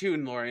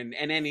cartoon, Lauren,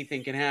 and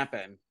anything can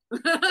happen.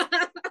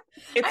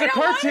 It's a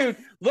cartoon,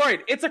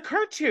 Lauren. It's a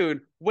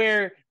cartoon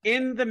where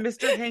in the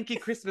Mr. Hanky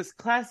Christmas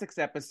Classics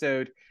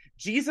episode,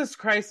 Jesus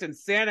Christ and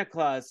Santa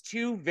Claus,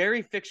 two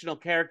very fictional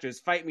characters,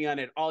 fight me on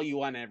it all you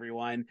want,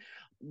 everyone.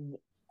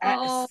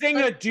 Sing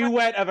a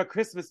duet of a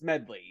Christmas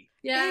medley.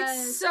 Yeah,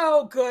 it's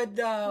so good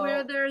though.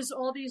 Where there's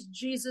all these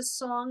Jesus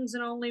songs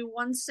and only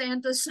one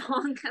Santa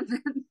song, and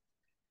then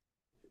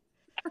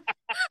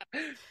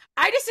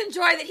I just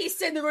enjoy that he's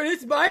sitting there going,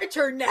 "It's my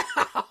turn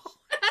now."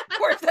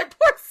 poor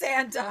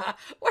Santa.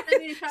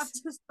 And you have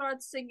to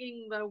start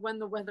singing the "When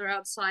the Weather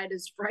Outside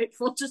Is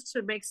Frightful" just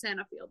to make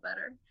Santa feel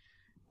better.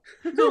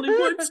 There's only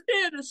one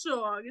Santa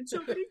song and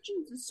so many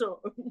Jesus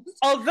songs.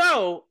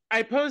 Although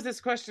I pose this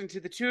question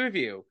to the two of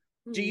you,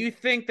 do you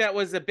think that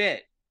was a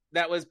bit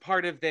that was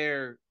part of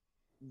their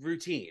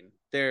routine,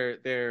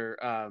 their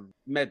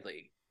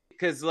medley?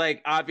 Because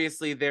like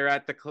obviously they're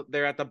at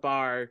the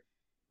bar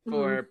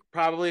for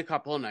probably a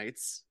couple of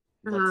nights.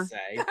 Let's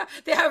say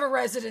they have a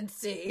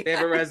residency. They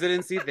have a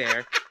residency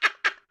there.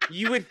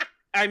 I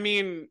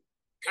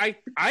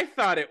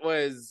thought it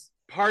was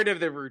part of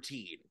the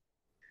routine.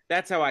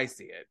 That's how I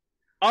see it.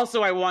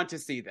 Also, I want to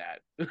see that.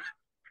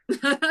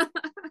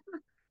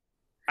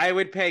 I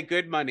would pay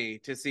good money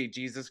to see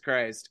Jesus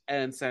Christ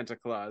and Santa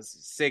Claus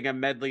sing a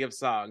medley of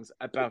songs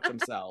about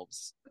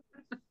themselves.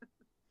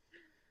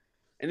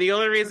 And the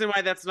only reason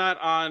why that's not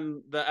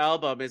on the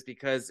album is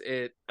because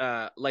it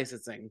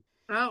licensing.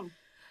 Oh.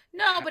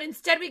 No, but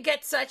instead we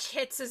get such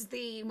hits as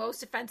the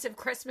most offensive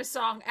Christmas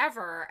song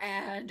ever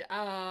and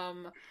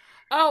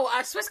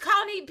Swiss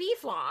Colony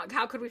Beeflog.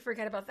 How could we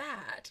forget about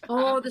that?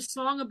 The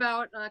song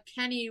about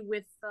Kenny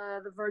with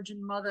the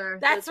Virgin Mother.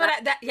 That's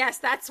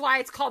that's why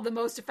it's called the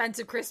most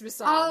offensive Christmas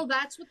song. Oh,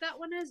 that's what that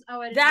one is?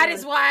 Oh, that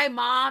is why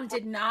Mom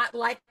did not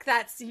like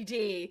that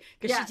CD.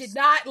 Because she did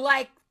not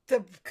like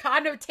the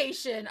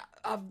connotation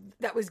of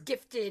that was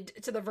gifted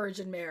to the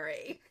Virgin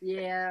Mary.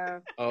 Yeah.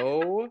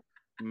 Oh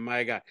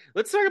my God.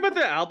 Let's talk about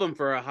the album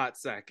for a hot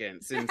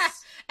second. And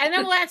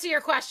then we'll answer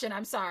your question.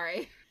 I'm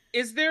sorry.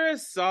 Is there a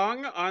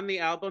song on the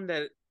album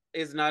that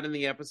is not in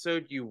the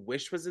episode you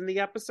wish was in the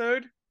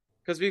episode?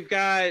 Because we've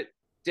got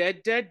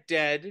Dead, Dead,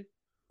 Dead.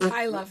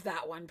 I love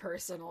that one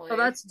personally. Oh,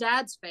 that's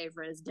Dad's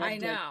favorite. Is Dead, I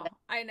know. Dead.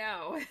 I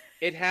know.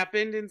 It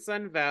Happened in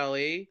Sun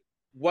Valley.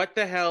 What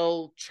the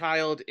hell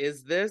child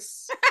is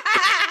this?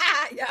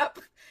 Yep.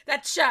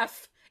 That's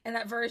Chef in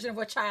that version of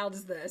What Child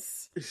Is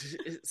This?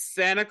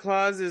 Santa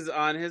Claus is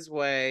on his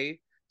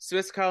way.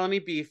 Swiss Colony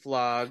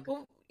Beeflog.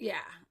 Well, yeah.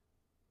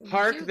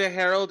 Hark the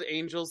Herald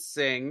Angels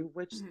Sing.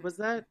 Which was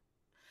that?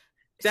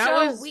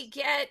 We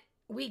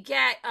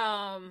get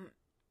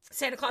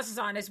Santa Claus is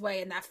on his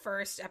way in that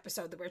first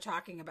episode that we're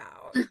talking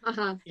about. Yes.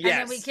 And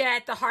then we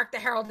get the Hark the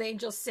Herald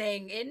Angels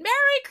Sing in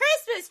Merry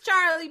Christmas,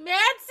 Charlie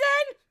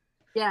Manson.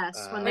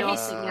 Yes, when they all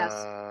sing, yes.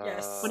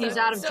 Yes. When he's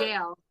out of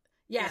jail.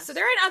 Yeah, Yes. so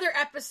they're in other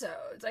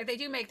episodes. Like they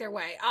do make their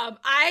way.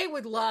 I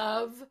would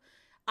love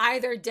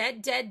either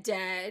Dead, Dead,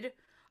 Dead,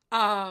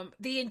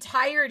 the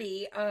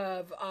entirety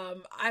of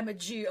I'm a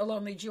Jew, a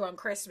lonely Jew on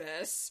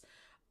Christmas.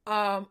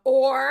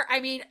 Or I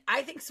mean,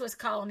 I think Swiss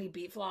Colony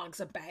Beef Log's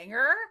a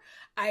banger.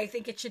 I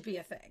think it should be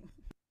a thing.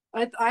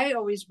 I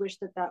always wish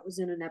that was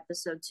in an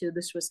episode too,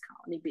 the Swiss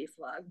Colony Beef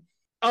Log.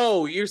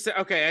 Oh, you're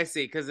okay. I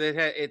see, because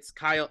it's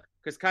Kyle.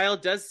 Because Kyle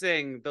does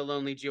sing "The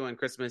Lonely Jew on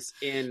Christmas"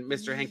 in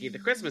Mr. Hanky the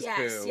Christmas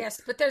Poo.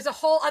 Yes, but there's a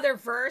whole other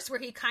verse where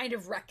he kind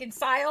of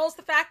reconciles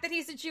the fact that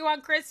he's a Jew on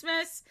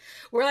Christmas.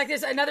 Where like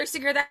there's another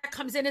singer that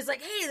comes in and is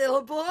like, "Hey,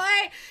 little boy,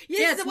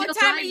 this is the one Neil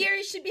time Diamond. of year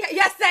you should be."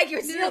 Yes, thank you.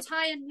 It's Neil Neil.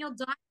 Ty and Neil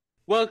Diamond.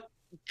 Well,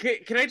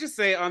 can I just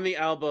say on the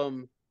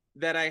album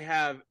that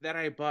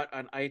I bought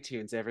on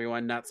iTunes,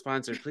 everyone, not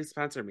sponsored. Please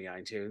sponsor me,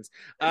 iTunes.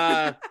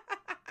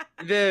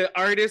 The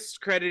artist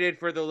credited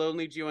for "The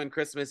Lonely Jew on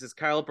Christmas" is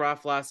Kyle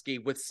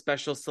Broflovsky with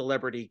special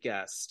celebrity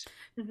guest.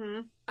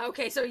 Mm-hmm.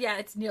 Okay, so yeah,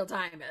 it's Neil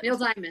Diamond. Neil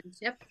Diamond.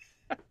 Yep.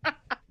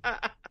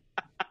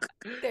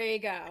 There you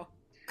go.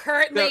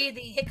 Currently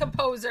the hit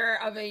composer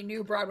of a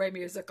new Broadway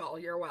musical.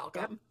 You're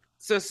welcome.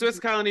 So Swiss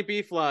Colony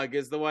Beef Log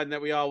is the one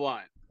that we all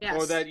want.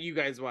 Yes. Or that you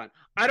guys want.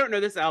 I don't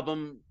know this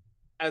album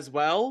as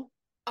well.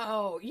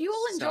 Oh, you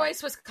will enjoy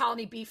Swiss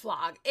Colony Beef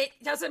Log. It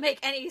doesn't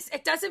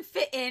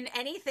fit in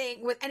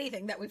anything with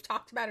anything that we've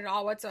talked about at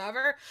all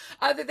whatsoever,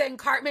 other than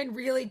Cartman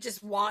really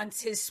just wants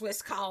his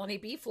Swiss Colony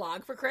Beef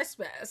Log for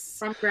Christmas.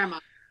 From Grandma.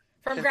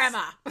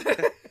 Grandma.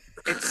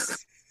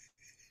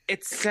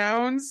 It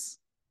sounds,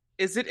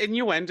 is it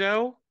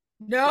innuendo?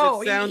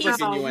 No, It sounds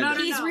like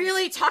innuendo. He's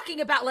really talking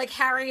about like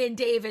Harry and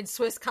David's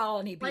Swiss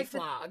Colony Beef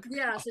Log.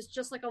 Yes, it's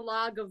just like a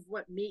log of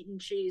meat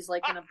and cheese,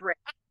 like in a brick.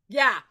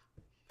 Yeah.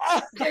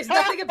 There's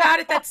nothing about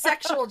it that's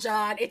sexual,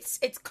 John.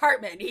 It's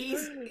Cartman.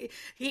 He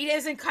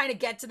doesn't kind of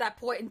get to that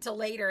point until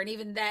later, and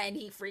even then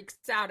he freaks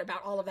out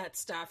about all of that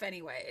stuff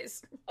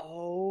anyways.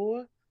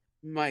 Oh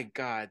my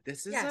god,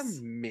 this is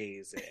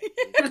amazing.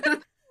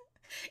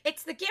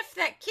 It's the gift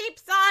that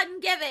keeps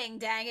on giving,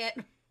 dang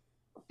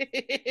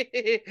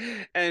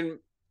it. And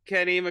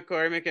Kenny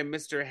McCormick and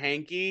Mr.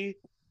 Hanky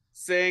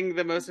sing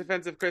the most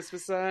offensive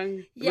Christmas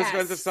song? The most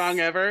offensive song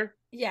ever?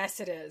 Yes,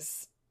 it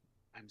is.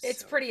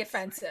 It's so pretty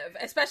offensive,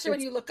 especially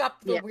when you look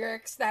up the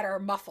lyrics that are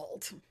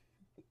muffled.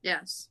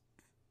 Yes.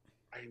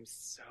 I'm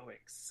so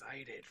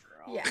excited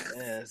for all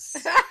this.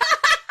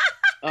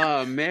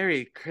 Oh,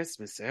 Merry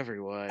Christmas,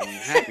 everyone.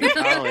 Happy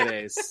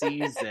holiday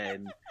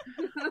season.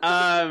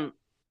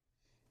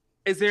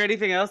 Is there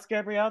anything else,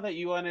 Gabrielle, that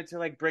you wanted to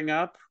like bring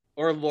up?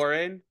 Or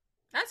Lauren?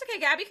 That's okay.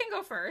 Gabby can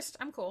go first.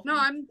 I'm cool. No,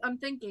 I'm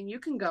thinking you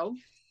can go.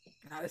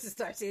 No, this is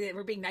see,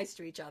 we're being nice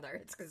to each other.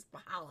 It's because the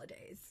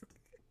holidays.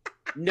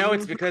 No,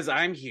 it's because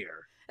I'm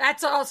here.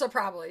 That's also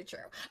probably true.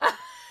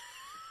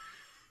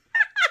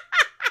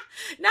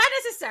 Not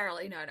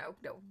necessarily. No,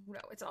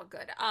 it's all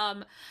good.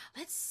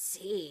 Let's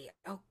see.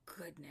 Oh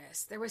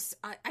goodness. There's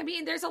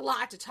a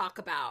lot to talk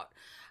about.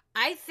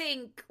 I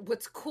think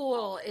what's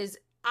cool is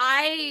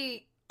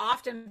I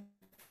often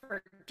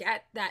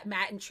forget that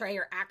Matt and Trey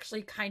are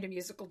actually kind of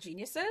musical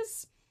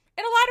geniuses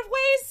in a lot of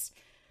ways.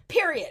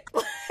 Period.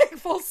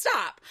 Full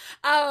stop.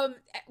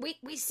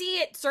 We see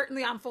it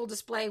certainly on full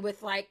display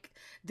with like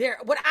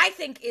what I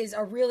think is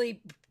a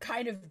really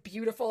kind of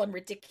beautiful and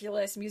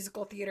ridiculous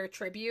musical theater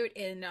tribute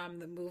in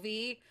the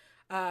movie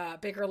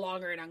Bigger,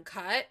 Longer, and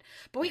Uncut.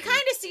 But we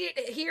kind of see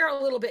it here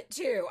a little bit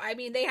too. I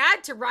mean, they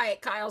had to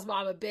write Kyle's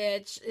Mom a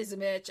Bitch is a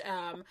Mitch,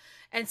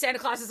 and Santa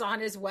Claus is on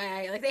his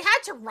way. Like they had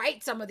to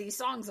write some of these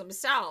songs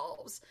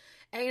themselves.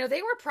 And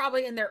they were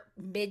probably in their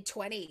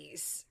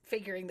mid-20s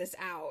figuring this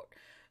out.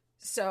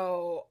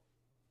 So,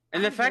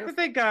 and the fact that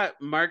they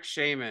got Mark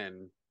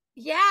Shaman,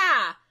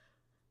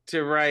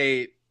 to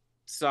write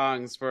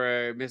songs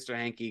for Mr.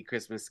 Hanky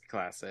Christmas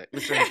Classic,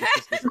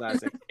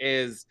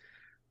 is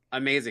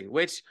amazing.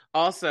 Which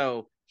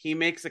also he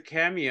makes a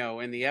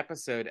cameo in the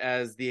episode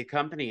as the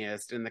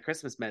accompanist in the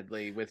Christmas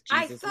medley with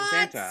Jesus and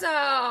Santa.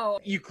 So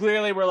you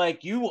clearly were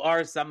like, you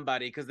are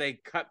somebody, because they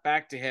cut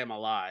back to him a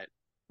lot.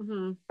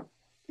 Mm-hmm.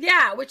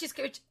 Yeah, which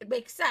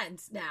makes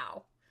sense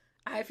now.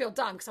 I feel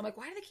dumb because I'm like,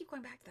 why do they keep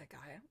going back to that guy?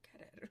 I don't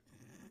get it.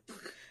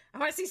 I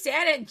want to see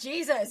Santa and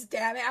Jesus,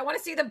 damn it. I want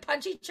to see them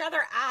punch each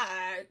other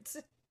out.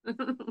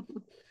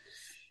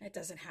 It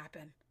doesn't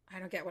happen. I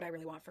don't get what I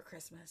really want for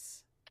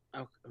Christmas.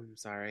 Oh, I'm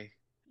sorry.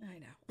 I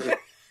know.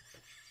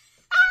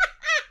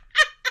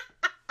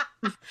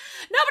 No, but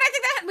I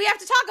think that we have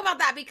to talk about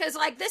that because,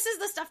 like, this is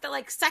the stuff that,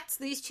 like, sets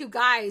these two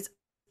guys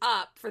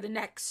up for the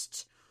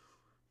next...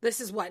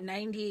 This is what,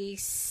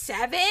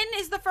 97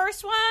 is the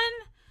first one?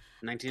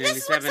 1997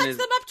 this is what sets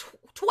them up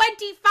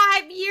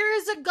 25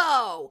 years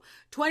ago.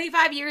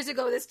 25 years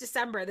ago this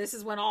December, this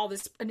is when all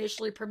this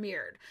initially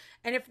premiered.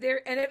 And if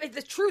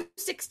the true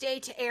 6-day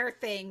to air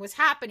thing was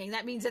happening,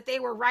 that means that they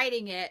were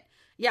writing it,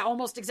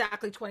 almost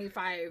exactly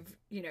 25,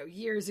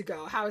 years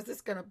ago. How is this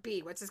going to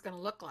be? What's this going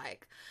to look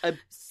like?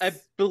 I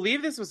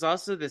believe this was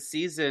also the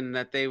season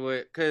that they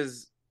would,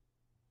 because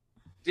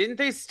didn't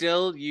they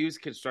still use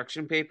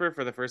construction paper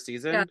for the first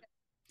season? Yeah.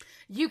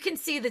 You can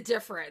see the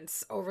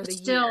difference over the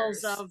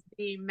stills years. of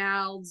the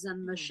mouths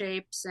and the Mhm.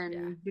 shapes, and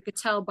Yeah. you could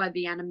tell by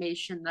the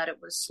animation that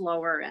it was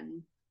slower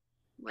and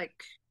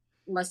like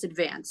less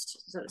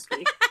advanced, so to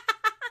speak.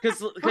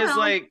 Because Well,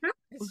 like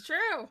It's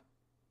true.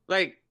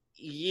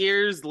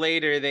 years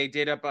later, they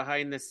did a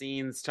behind the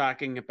scenes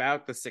talking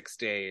about the 6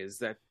 days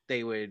that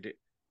they would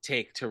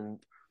take to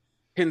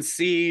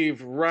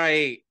conceive,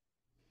 write,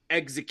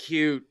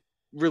 execute,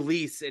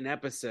 release an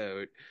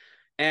episode.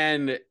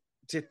 And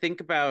to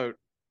think about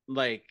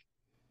like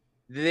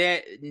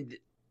that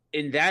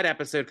in that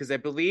episode, because I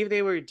believe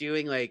they were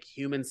doing like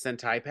Human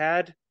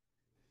Centipede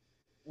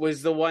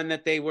was the one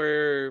that they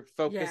were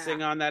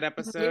focusing on that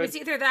episode. It was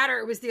either that or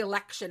it was the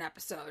election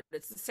episode.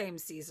 It's the same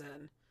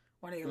season.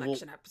 One of the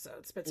election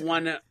episodes. But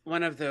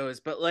one of those.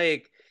 But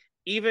like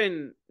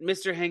even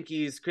Mr.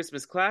 Hanky's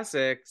Christmas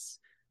Classics,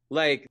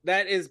 like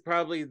that is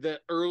probably the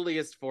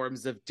earliest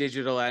forms of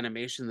digital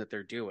animation that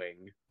they're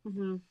doing.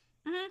 Mm-hmm.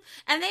 Mm-hmm.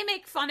 And they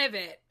make fun of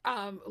it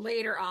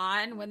later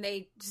on when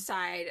they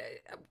decide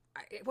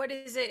what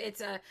is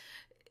it?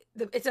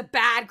 It's a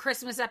bad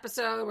Christmas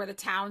episode where the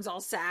town's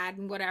all sad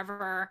and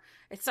whatever.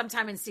 It's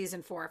sometime in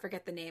season 4. I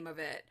forget the name of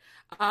it.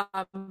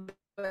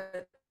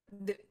 But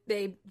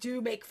they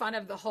do make fun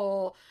of the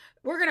whole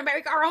we're gonna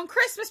make our own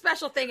Christmas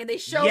special thing, and they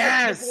show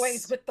the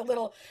boys with the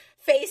little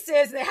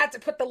faces and they had to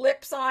put the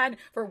lips on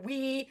for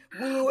woo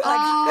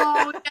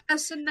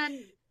yes, and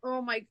then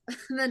and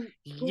then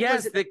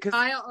yes, because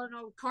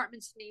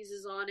Cartman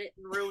sneezes on it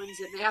and ruins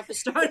it, and they have to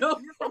start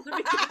over from the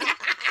beginning.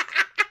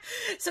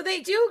 So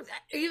they do,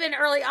 even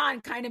early on,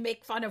 kind of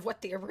make fun of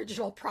what the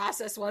original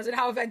process was and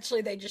how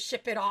eventually they just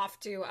ship it off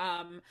to,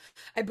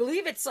 I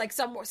believe it's like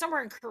somewhere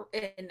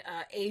in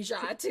Asia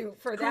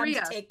for Korea.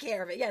 them to take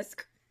care of it. Yes.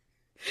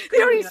 They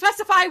don't even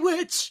specify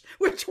which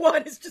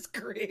one is just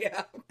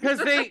Korea.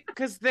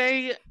 Because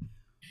they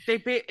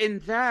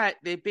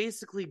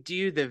basically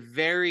do the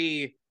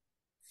very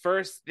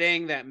first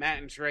thing that Matt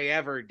and Trey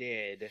ever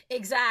did.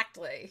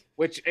 Exactly.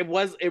 Which it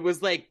was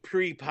like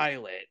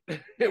pre-pilot.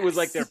 It was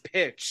like their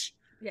pitch.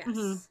 Yes.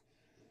 Mm-hmm.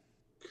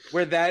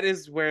 Where that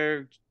is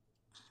where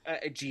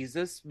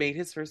Jesus made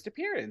his first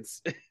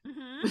appearance.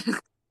 Mm-hmm.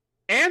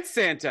 And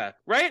Santa,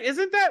 right?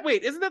 Isn't that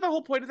the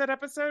whole point of that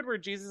episode where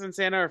Jesus and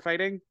Santa are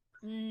fighting?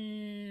 No.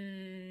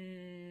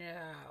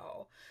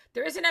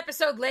 There is an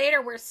episode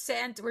later where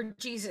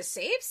Jesus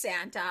saves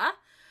Santa.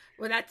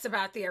 Well, that's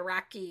about the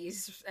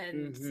Iraqis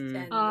and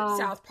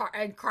South Park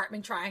and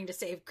Cartman trying to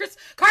save Chris.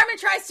 Cartman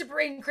tries to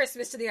bring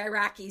Christmas to the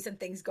Iraqis and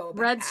things go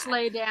bad. Red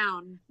Sleigh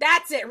Down.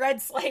 That's it,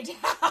 Red Sleigh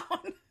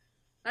Down.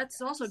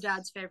 That's also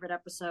Dad's favorite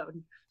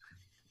episode.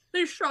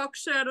 They shock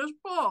Santa's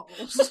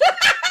balls.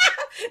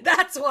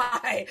 That's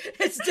why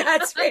it's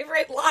Dad's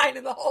favorite line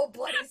in the whole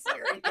bloody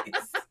series.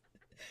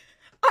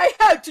 I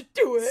had to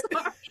do it.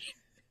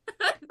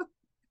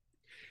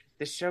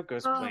 This show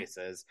goes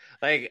places.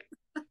 Like,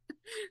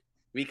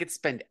 we could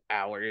spend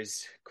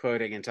hours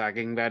quoting and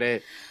talking about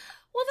it.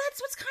 Well,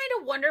 that's what's kind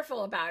of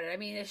wonderful about it. I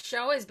mean, the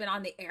show has been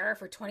on the air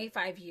for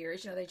 25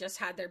 years. You know, they just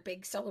had their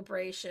big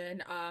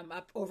celebration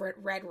up over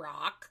at Red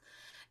Rock.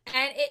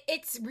 And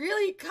it's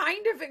really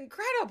kind of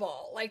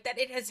incredible, like, that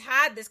it has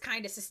had this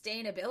kind of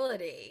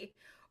sustainability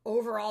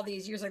over all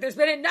these years. Like, there's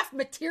been enough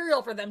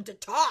material for them to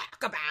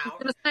talk about. I was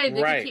going to say,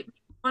 they can keep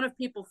making fun of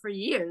people for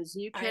years. Are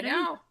you kidding?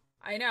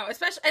 I know.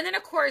 Especially, and then,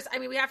 of course, I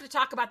mean, we have to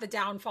talk about the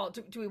downfall.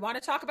 Do we want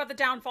to talk about the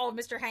downfall of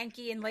Mr.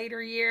 Hanky in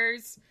later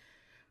years?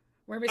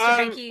 Where Mr.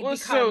 Hanky do you want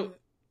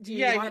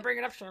to bring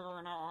it up?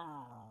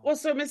 Well,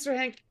 so Mr.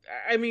 Hanky,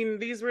 I mean,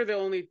 these were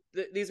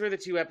the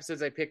 2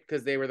 episodes I picked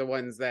because they were the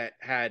ones that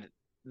had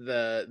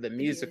the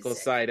musical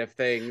side of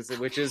things,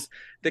 which is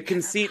the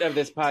conceit of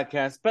this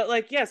podcast. But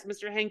like, yes,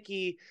 Mr.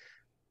 Hanky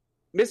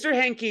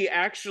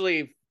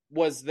actually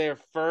was their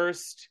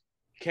first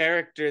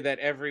character that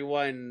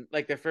everyone,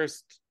 like, the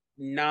first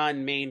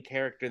non-main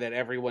character that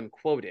everyone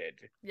quoted.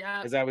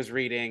 Yeah. As I was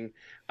reading,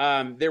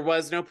 there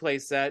was no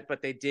playset,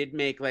 but they did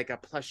make like a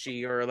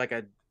plushie or like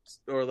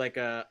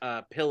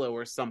a pillow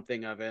or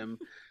something of him.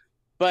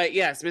 But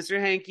yes, Mr.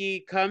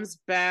 Hanky comes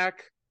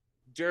back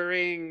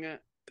during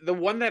the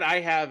one that I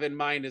have in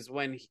mind is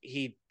when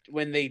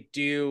they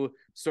do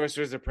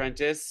Sorcerer's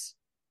Apprentice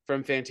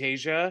from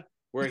Fantasia,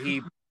 where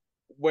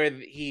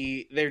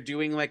they're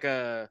doing like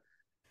a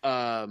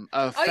festival.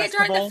 Yeah,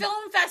 during the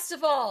film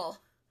festival.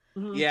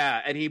 Mm-hmm. Yeah,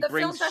 and he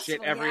brings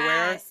shit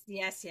everywhere.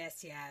 Yes.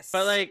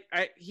 But like,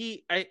 I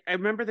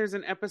remember there's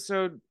an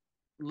episode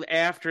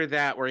after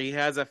that where he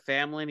has a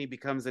family and he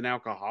becomes an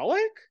alcoholic.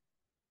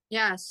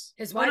 Yes,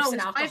 his wife's an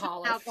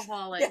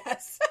alcoholic.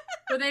 Yes,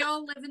 so they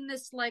all live in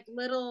this like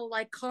little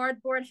like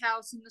cardboard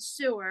house in the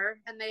sewer,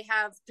 and they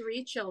have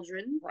 3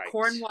 children: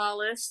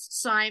 Cornwallis,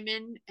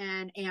 Simon,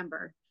 and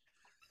Amber.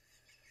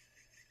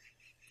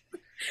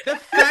 The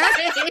fact.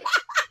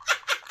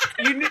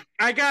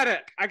 I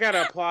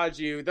gotta applaud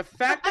you. The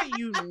fact that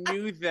you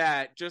knew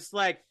that, just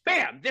like,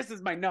 bam, this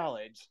is my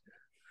knowledge.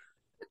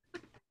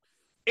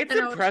 It's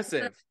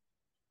impressive.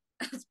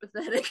 It's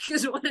pathetic,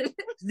 is what it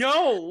is.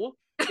 No,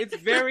 It's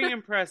very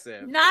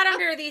impressive. Not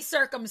under these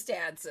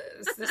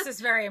circumstances. This is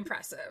very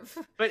impressive.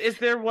 But is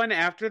there one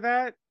after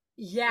that?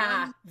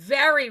 Yeah,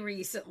 very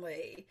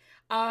recently.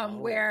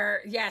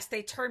 Where, yes,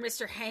 they turned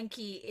Mr.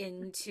 Hanky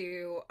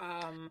into,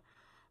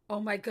 oh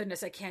my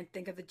goodness, I can't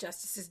think of the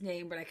justice's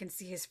name, but I can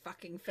see his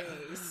fucking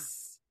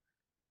face.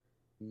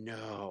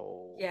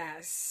 No.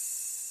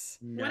 Yes.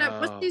 No.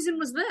 What season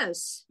was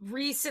this?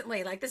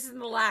 Recently, like this is in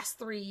the last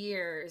 3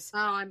 years.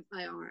 Oh,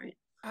 all right.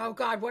 Oh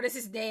God, what is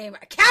his name?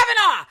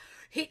 Kavanaugh.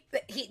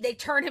 They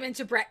turn him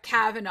into Brett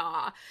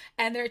Kavanaugh,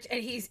 and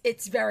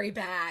it's very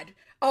bad.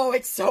 Oh,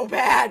 it's so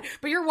bad.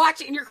 But you're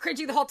watching and you're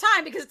cringing the whole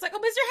time because it's like, oh,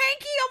 Mr.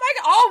 Hanky,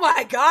 oh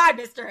my God,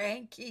 Mr.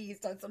 Hanky,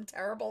 he's done some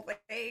terrible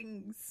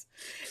things,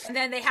 and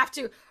then they have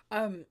to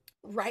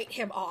write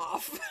him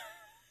off.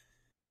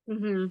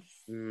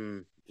 Mm-hmm.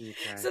 Okay.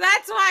 So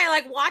that's why,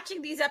 like,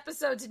 watching these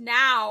episodes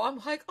now, I'm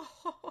like,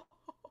 oh,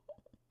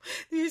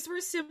 these were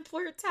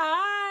simpler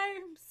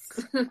times.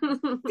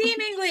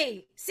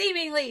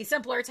 Seemingly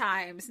simpler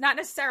times. Not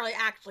necessarily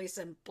actually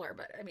simpler,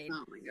 but I mean,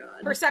 Oh my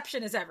God.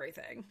 perception is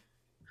everything.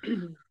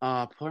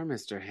 Oh, poor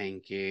Mr.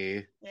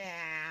 Hanky.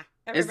 Yeah.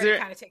 Everybody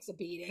kind of takes a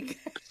beating.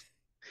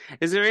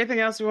 Is there anything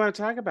else we want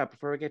to talk about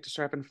before we get to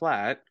Sharp and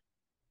Flat?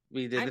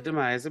 We did the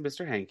demise of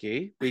Mr.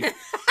 Hanky. We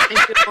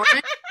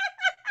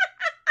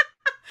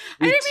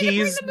I didn't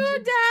mean to bring the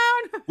mood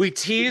down. We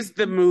teased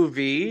the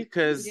movie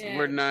because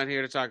we're not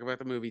here to talk about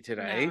the movie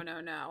today.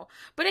 No.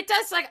 But it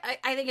does, like,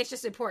 I think it's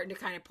just important to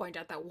kind of point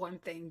out that one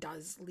thing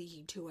does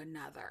lead to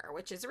another,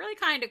 which is really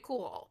kind of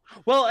cool.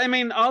 Well, I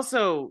mean,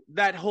 also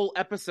that whole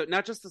episode,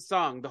 not just the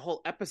song, the whole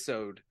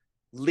episode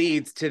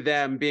leads to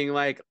them being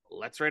like,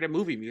 let's write a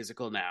movie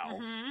musical now.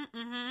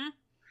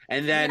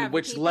 And then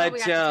which led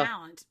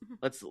to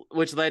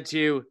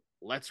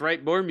let's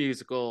write more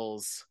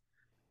musicals.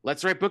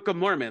 Let's write Book of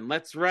Mormon.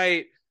 Let's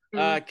write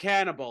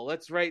Cannibal.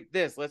 Let's write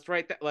this. Let's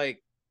write that.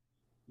 Like,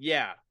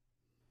 yeah.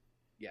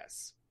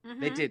 Yes.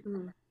 They did.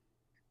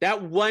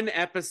 That one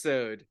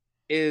episode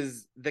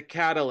is the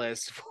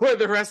catalyst for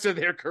the rest of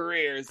their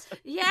careers.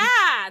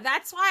 Yeah,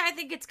 that's why I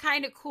think it's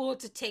kind of cool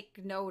to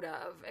take note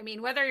of. I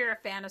mean, whether you're a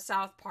fan of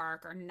South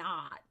Park or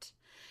not,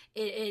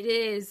 it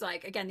is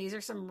like, again, these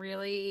are some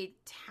really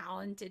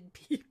talented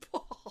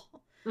people.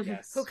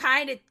 Yes. Who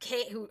kind of,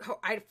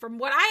 from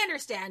what I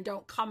understand,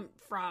 don't come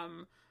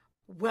from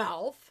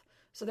wealth.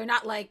 So they're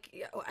not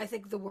like, I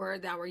think the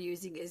word that we're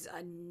using is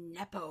a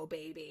nepo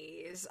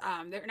babies.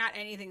 They're not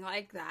anything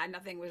like that.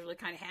 Nothing was really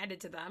kind of handed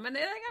to them. And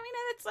they're like, I mean,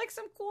 it's like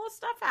some cool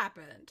stuff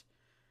happened.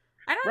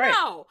 I don't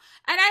know.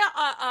 And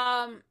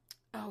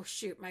oh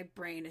shoot, my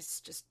brain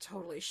is just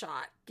totally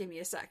shot. Give me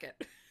a second.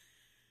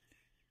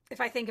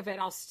 If I think of it,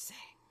 I'll say.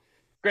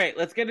 Great,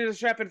 let's get into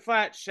Sharp and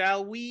Flat,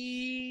 shall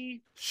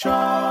we? Sharp,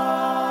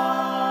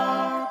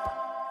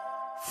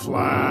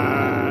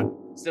 flat.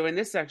 So in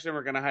this section,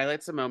 we're going to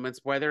highlight some moments,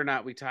 whether or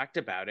not we talked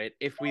about it.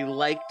 If we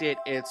liked it,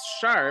 it's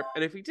sharp.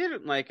 And if we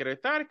didn't like it or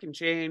thought it can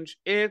change,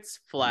 it's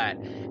flat.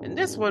 And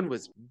this one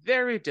was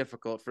very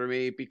difficult for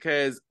me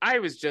because I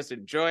was just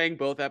enjoying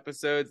both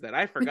episodes that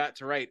I forgot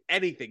to write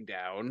anything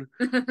down.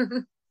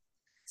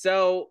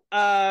 So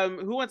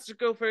who wants to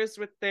go first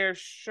with their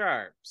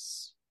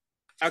sharps?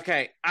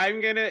 Okay,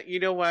 I'm gonna, you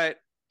know what?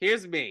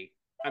 Here's me.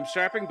 I'm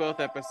sharping both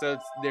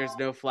episodes. There's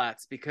no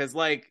flats because,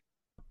 like,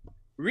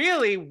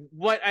 really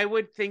what I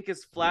would think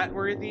is flat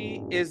worthy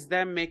is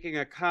them making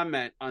a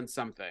comment on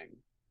something.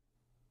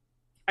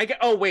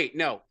 Oh, wait,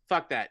 no.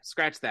 Fuck that.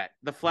 Scratch that.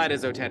 The flat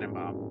is O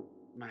Tenenbaum.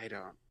 I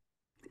don't.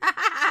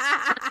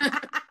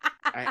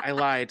 I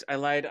lied. I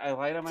lied on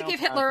my own To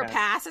give Hitler podcast. a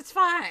pass, it's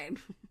fine.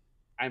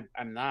 I'm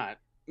not.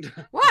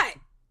 What?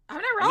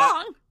 I'm not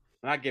wrong.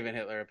 I'm not giving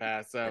Hitler a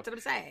pass. So That's what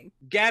I'm saying.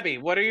 Gabby,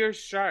 what are your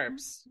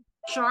sharps?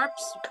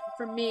 Sharps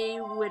for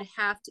me would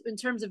have to, in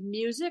terms of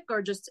music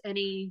or just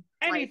anything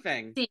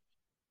Anything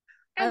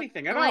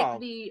at all. I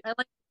like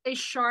to say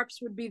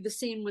sharps would be the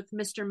scene with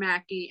Mr.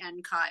 Mackey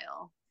and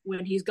Kyle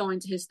when he's going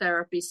to his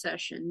therapy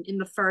session in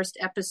the first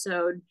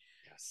episode,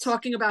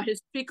 talking about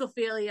his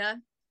fecophilia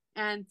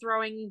and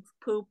throwing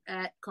poop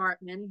at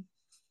Cartman.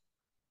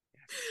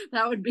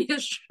 That would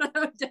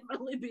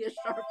definitely be a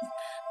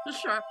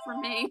sharp for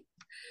me.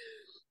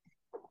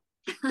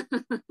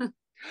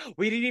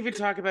 We didn't even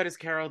talk about his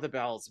Carol of the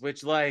Bells,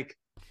 which, like,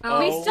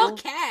 we still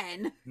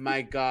can.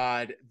 My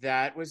God,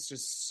 that was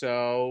just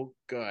so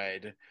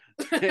good.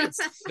 It's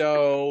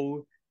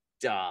so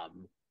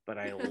dumb, but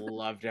I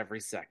loved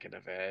every second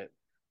of it.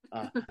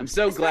 I'm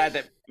so glad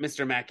that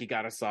Mr. Mackey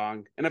got a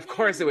song, and of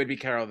course it would be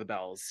Carol of the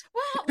Bells.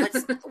 Well,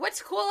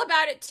 what's cool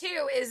about it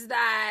too is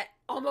that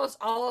almost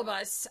all of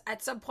us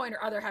at some point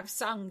or other have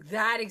sung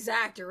that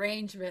exact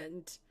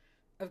arrangement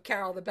of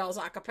Carol of the Bells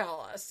a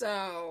cappella.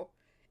 So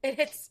it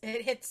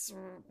hits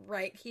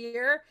right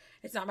here.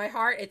 It's not my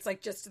heart. It's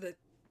like just the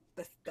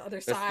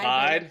other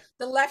side.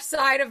 The left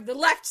side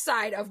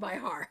of my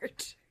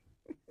heart.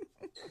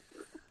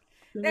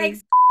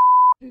 Thanks.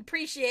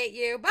 Appreciate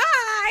you.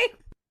 Bye.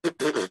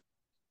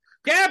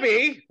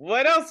 Gabby,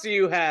 what else do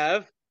you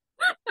have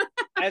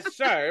as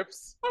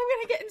sharps? I'm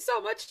gonna get in so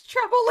much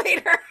trouble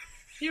later.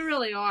 You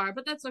really are,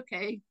 but that's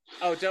okay.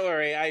 Oh, don't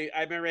worry.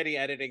 I'm already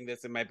editing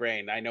this in my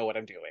brain. I know what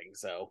I'm doing.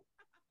 So,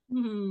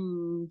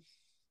 We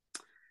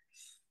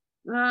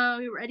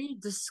already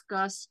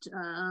discussed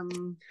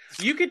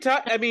you could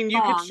talk. I mean,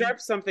 you could song. sharp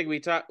something we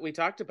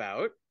talked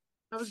about.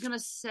 I was gonna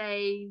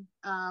say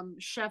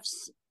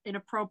Chef's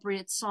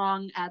inappropriate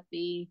song at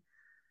the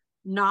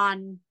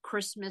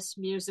non-Christmas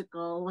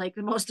musical, like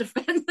the most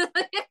offensive.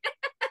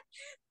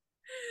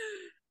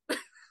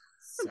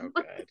 So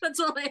good. That's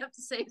all I have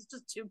to say. It's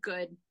just too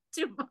good.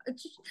 Too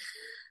much.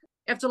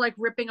 After like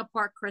ripping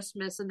apart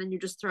Christmas, and then you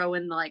just throw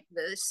in like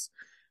this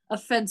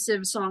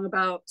offensive song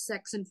about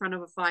sex in front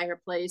of a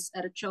fireplace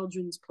at a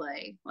children's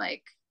play.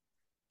 Like,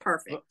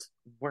 perfect.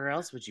 Where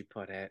else would you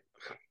put it?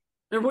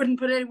 They wouldn't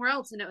put it anywhere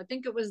else. And I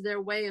think it was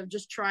their way of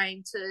just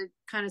trying to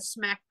kind of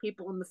smack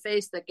people in the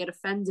face that get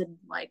offended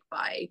like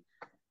by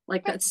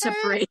like that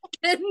separation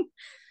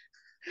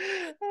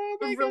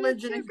of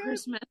religion and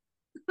Christmas.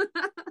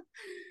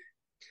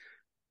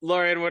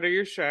 Lauren, what are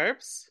your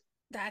sharps?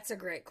 That's a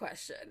great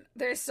question.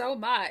 There's so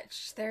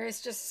much. There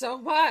is just so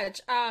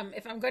much.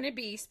 If I'm going to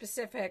be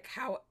specific,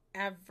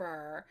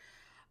 however,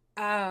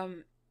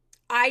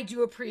 I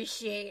do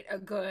appreciate a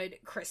good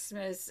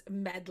Christmas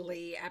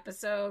medley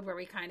episode where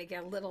we kind of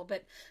get a little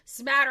bit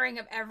smattering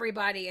of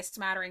everybody, a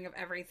smattering of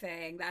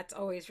everything. That's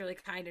always really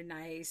kind of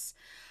nice.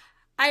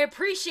 I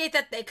appreciate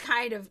that they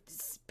kind of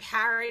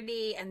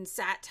parody and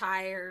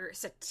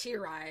satirize.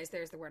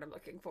 There's the word I'm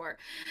looking for.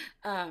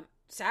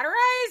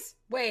 Satirize?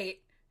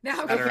 Wait.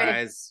 No,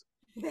 Satirize.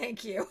 Okay.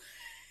 Thank you.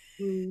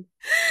 Here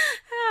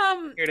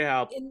to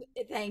help.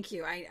 Thank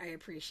you. I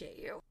appreciate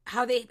you.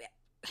 How they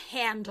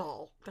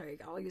handle, there you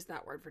go, I'll use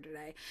that word for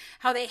today,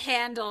 how they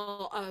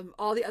handle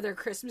all the other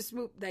Christmas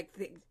like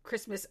the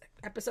Christmas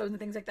episodes and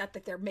things like that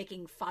they're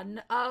making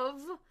fun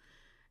of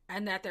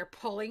and that they're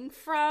pulling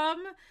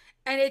from,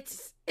 and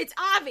it's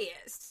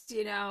obvious,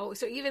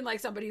 so even like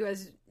somebody who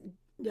has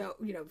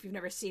if you've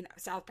never seen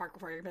South Park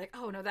before, you're gonna be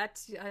like, oh no,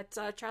 that's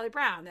Charlie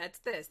Brown, that's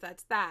this,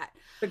 that's that,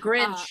 the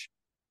Grinch.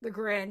 The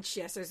Grinch,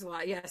 yes, there's a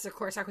lot. Yes, of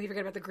course. How can you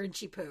forget about the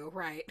Grinchy poo,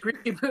 right?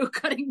 Grinchy poo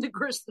cutting the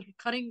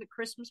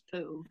Christmas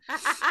poo.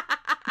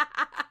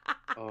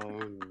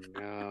 Oh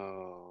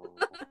no!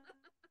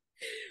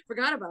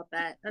 Forgot about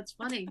that. That's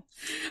funny.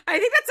 I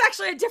think that's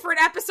actually a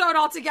different episode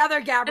altogether,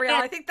 Gabrielle.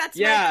 I think that's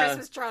my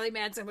Christmas Charlie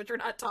Manson, which we're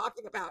not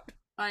talking about.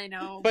 I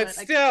know, but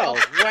still,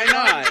 why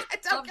not?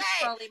 It's okay.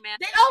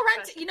 They all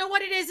rent. You know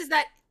what it is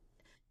that.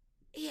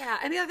 Yeah,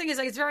 and the other thing is,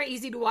 like, it's very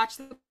easy to watch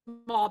them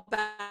all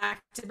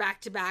back to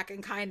back to back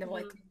and kind of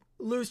like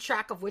lose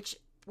track of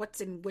what's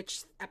in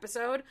which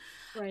episode.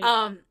 Right.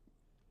 I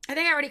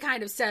think I already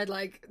kind of said,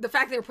 like, the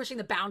fact they were pushing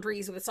the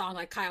boundaries with a song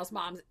like Kyle's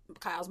mom's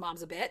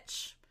a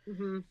bitch.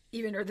 Mm-hmm.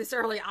 Even or this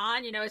early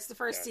on, it's the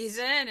first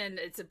season and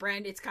it's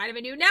kind of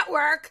a new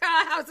network.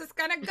 How's this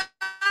gonna go?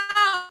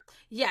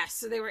 Yes,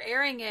 so they were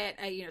airing it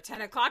at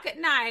 10:00 at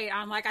night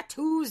on like a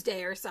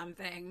Tuesday or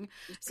something.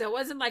 So it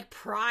wasn't like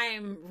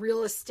prime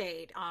real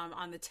estate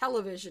on the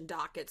television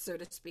docket, so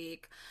to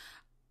speak.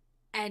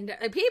 And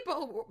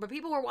people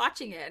were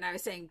watching it, and I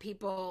was saying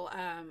people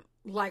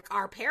like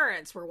our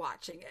parents were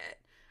watching it.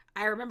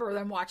 I remember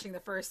them watching the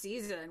first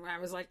season when I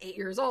was like 8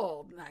 years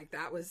old. Like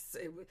that was,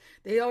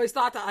 they always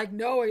thought that like,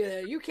 no,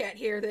 you can't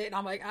hear that. And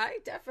I'm like, I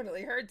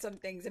definitely heard some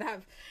things and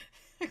I'm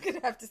going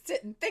to have to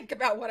sit and think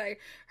about what I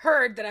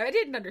heard that I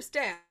didn't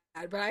understand,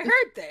 but I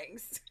heard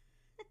things.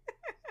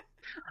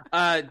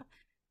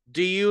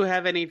 Do you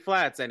have any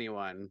flats,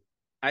 anyone?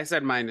 I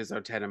said mine is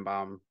O.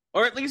 Tenenbaum.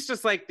 Or at least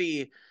just like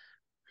the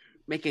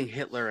making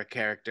Hitler a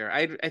character.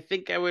 I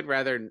think I would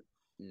rather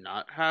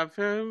not have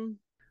him.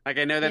 Like,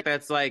 I know that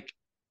that's like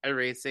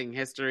erasing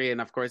history,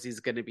 and of course he's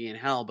going to be in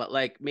hell, but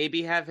like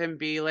maybe have him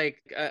be like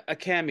a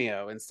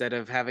cameo instead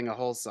of having a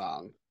whole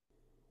song.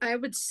 I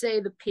would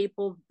say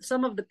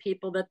some of the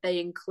people that they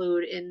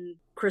include in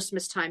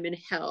Christmas Time in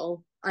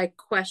Hell, I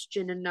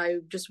question and I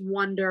just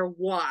wonder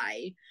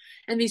why.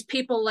 And these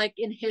people like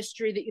in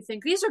history that you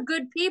think these are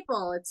good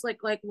people, it's like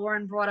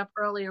Lauren brought up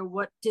earlier,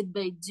 what did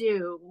they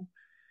do?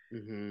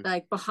 Mm-hmm.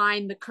 Like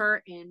behind the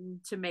curtain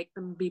to make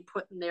them be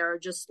put in there, or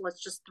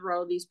let's just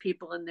throw these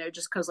people in there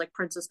just because like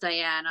Princess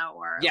Diana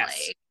or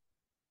like.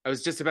 I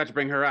was just about to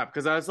bring her up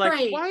because I was like,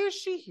 right. Why is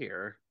she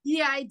here?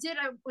 Yeah, I did.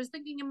 I was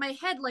thinking in my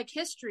head, like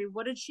history,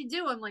 what did she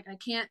do? I'm like, I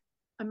can't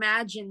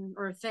imagine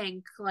or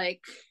think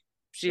like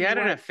she had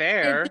an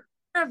affair.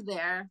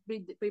 There,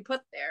 be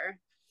put there.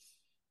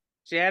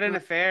 She had an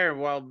affair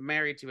while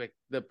married to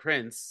the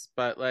prince,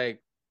 but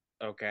like,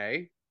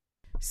 okay.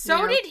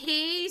 So did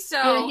he. So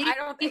I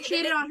don't think he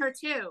cheated on her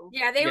too.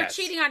 Yeah, they were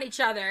cheating on each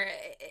other.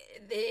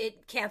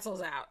 It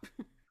cancels out.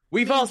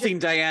 We've all seen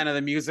Diana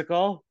the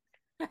musical.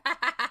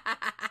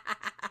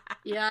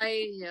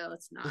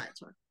 Let's not.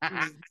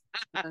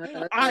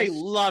 I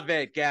love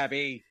it,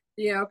 Gabby.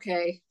 Yeah,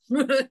 okay.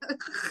 But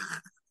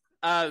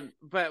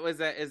is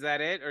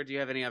that it, or do you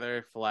have any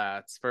other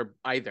flats for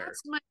either?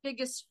 That's my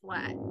biggest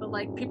flat. But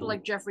like people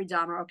like Jeffrey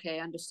Dahmer, okay,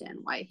 I understand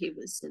why he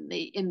was in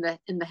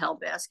the hell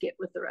basket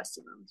with the rest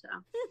of them. So,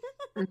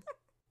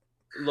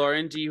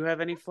 Lauren, do you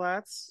have any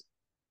flats?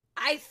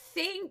 I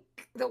think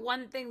the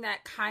one thing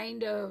that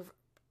kind of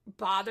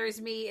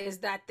bothers me is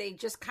that they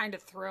just kind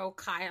of throw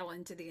Kyle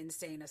into the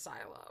insane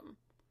asylum.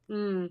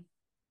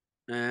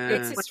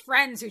 It's his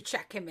friends who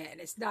check him in.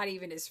 It's not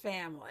even his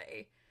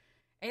family.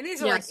 And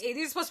these are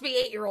these are supposed to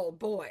be 8-year-old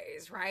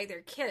boys, right?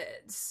 They're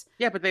kids.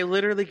 Yeah, but they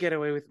literally get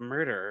away with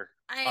murder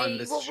on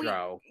this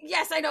show.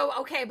 Yes, I know.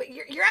 Okay, but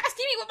you're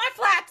asking me what my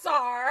flats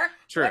are.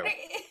 True.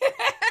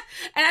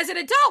 And as an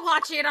adult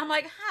watching it, I'm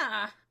like,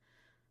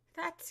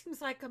 that seems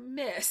like a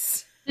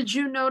miss. Did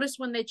you notice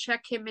when they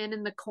check him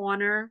in the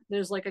corner,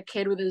 there's like a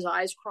kid with his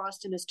eyes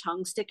crossed and his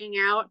tongue sticking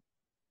out?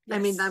 Yes. I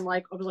mean, I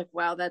was like,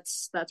 wow,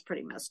 that's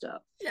pretty messed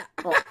up. Yeah.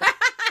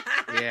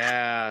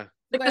 Yeah.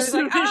 Like as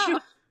soon as you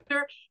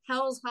enter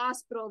Hell's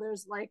Hospital,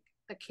 there's like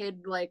a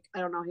kid, like, I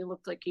don't know, he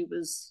looked like he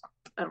was,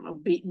 I don't know,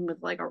 beaten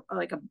with like a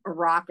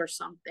rock or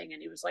something,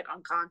 and he was like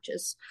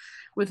unconscious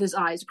with his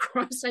eyes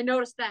crossed. I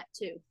noticed that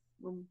too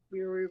when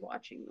we were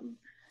rewatching them.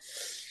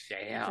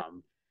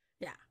 Damn.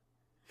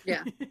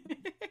 Yeah.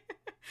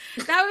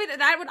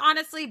 That would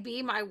honestly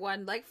be my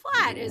one like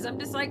flat is I'm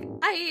just like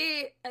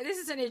this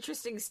is an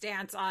interesting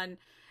stance on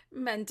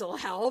mental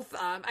health.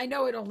 I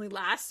know it only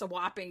lasts a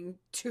whopping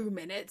 2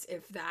 minutes,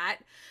 if that,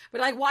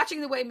 but like watching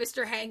the way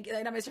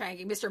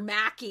Mr.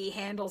 Mackey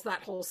handles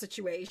that whole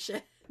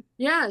situation.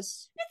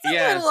 Yes. It's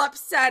a little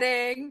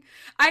upsetting.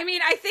 I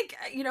mean, I think,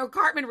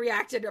 Cartman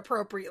reacted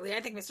appropriately. I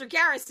think Mr.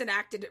 Garrison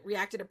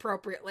reacted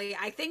appropriately.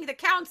 I think the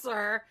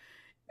counselor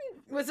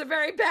was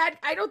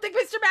I don't think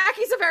Mr.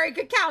 Mackey's a very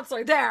good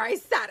counselor. There, I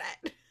said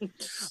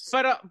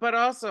it. But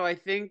also, I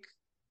think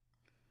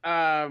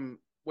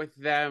with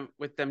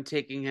them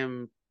taking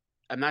him,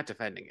 I'm not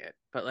defending it,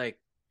 but like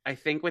I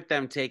think with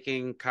them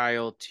taking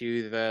Kyle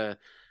to the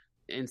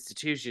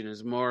institution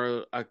is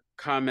more a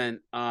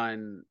comment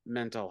on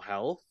mental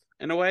health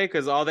in a way,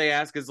 because all they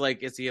ask is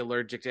like, is he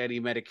allergic to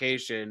any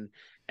medication?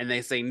 And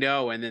they say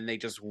no, and then they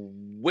just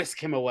whisk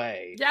him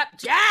away. Yep,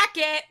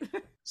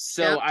 jacket.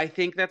 So I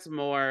think that's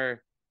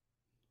more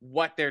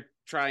what they're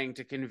trying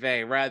to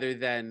convey, rather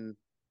than,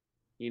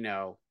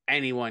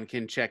 anyone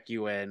can check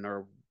you in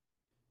or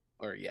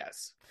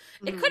yes.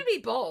 It could be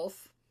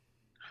both.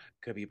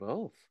 Could be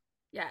both.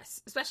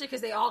 Yes, especially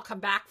because they all come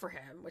back for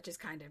him, which is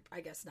kind of,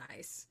 I guess,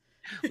 nice.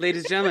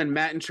 Ladies and gentlemen,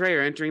 Matt and Trey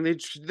are entering the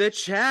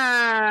chat.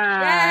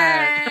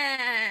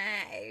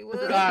 Yay!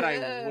 God,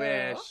 I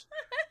wish.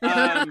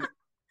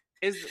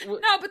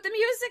 No, but the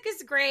music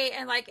is great,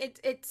 and like it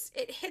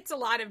hits a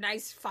lot of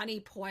nice, funny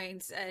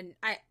points, and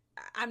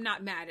I'm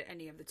not mad at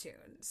any of the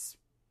tunes.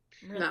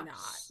 I'm really not.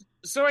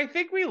 So I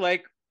think we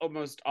like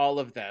almost all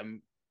of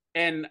them,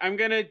 and I'm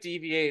gonna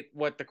deviate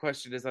what the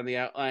question is on the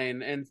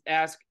outline and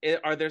ask: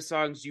 are there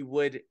songs you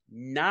would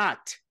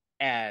not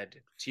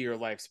add to your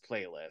life's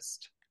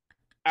playlist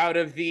out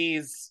of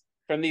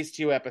from these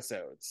 2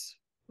 episodes?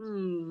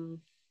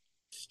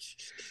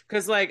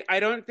 Because, like, I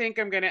don't think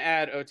I'm going to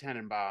add O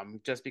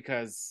Tenenbaum just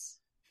because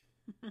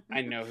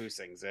I know who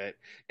sings it.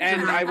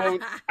 And I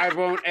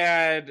won't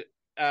add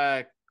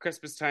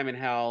Christmas Time in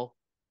Hell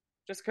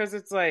just because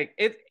it's like,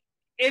 it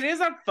is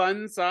a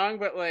fun song,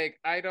 but like,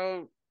 I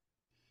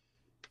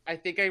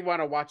think I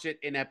want to watch it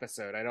in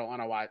episode. I don't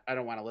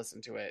want to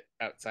listen to it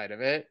outside of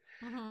it.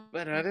 Mm-hmm.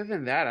 But other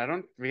than that, I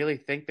don't really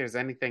think there's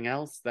anything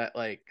else that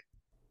like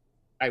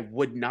I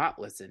would not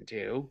listen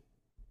to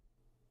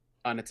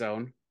on its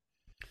own.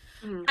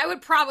 I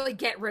would probably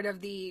get rid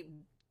of the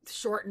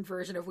shortened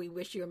version of We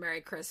Wish You a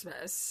Merry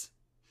Christmas.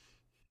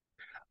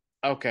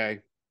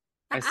 Okay.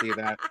 I see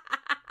that.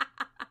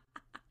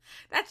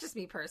 That's just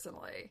me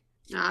personally.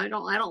 No, I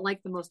don't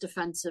like the most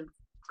offensive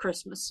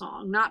Christmas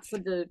song. Not for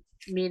the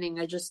meaning.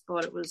 I just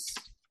thought it was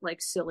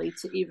like silly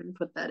to even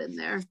put that in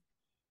there.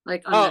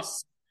 Like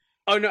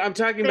Oh no, I'm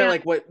talking about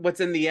like what's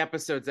in the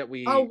episodes that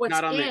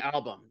not on the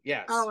album.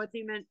 Yes. Oh, what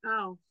you meant.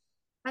 Oh.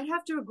 I'd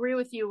have to agree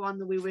with you on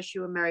the We Wish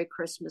You a Merry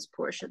Christmas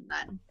portion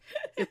then.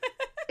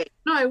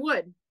 No, I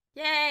would.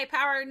 Yay,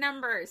 power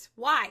numbers.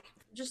 Why?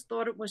 Just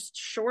thought it was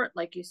short,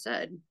 like you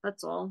said.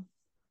 That's all.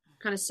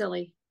 Kind of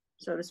silly,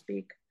 so to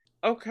speak.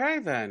 Okay,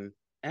 then.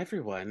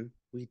 Everyone,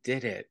 we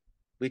did it.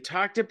 We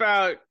talked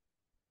about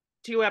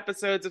 2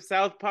 episodes of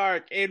South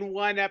Park in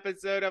 1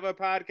 episode of a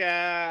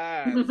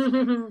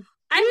podcast.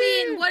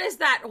 I mean, what is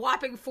that? A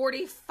whopping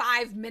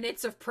 45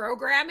 minutes of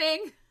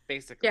programming?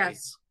 Basically.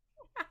 Yes.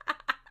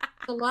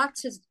 It's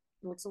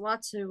a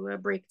lot to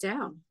break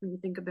down when you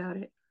think about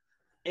it.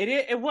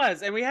 It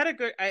was, and we had a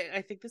good.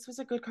 I think this was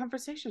a good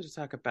conversation to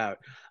talk about.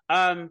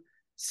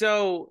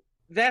 So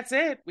that's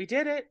it. We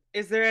did it.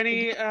 Is there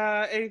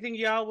anything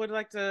y'all would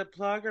like to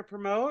plug or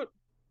promote,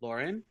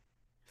 Lauren?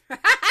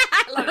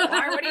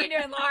 Lauren, what are you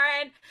doing,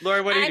 Lauren?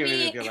 Lauren, what are you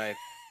doing with your life?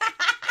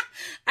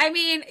 I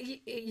mean,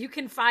 you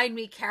can find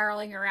me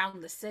caroling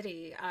around the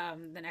city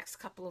the next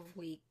couple of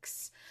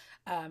weeks.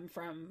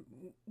 From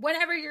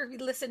whenever you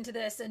listen to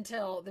this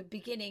until the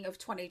beginning of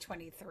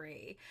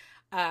 2023,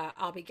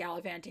 I'll be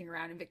gallivanting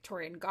around in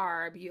Victorian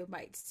garb. You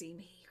might see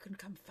me. You can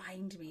come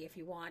find me if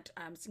you want.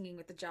 Singing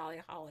with the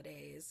Jolly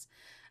Holidays.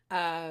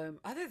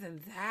 Other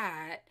than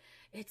that,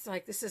 it's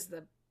like this is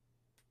the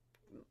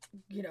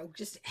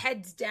just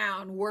heads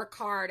down, work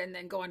hard, and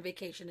then go on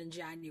vacation in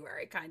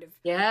January kind of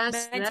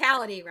Yes.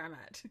 mentality around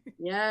it.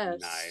 Yes.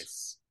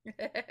 Nice.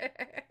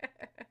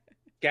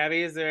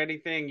 Gabby, is there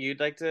anything you'd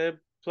like to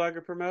plug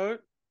or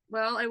promote?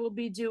 Well, I will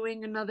be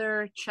doing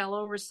another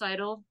cello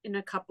recital in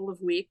a couple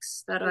of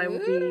weeks that I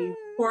will be Ooh.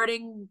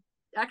 recording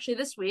actually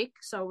this week.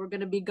 So we're going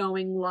to be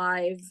going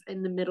live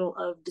in the middle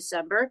of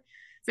December.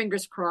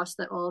 Fingers crossed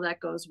that all that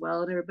goes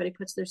well and everybody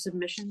puts their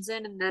submissions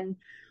in. And then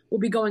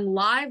we'll be going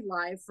live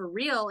for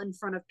real in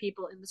front of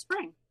people in the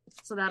spring.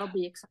 So that'll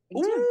be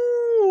exciting too.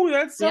 Ooh,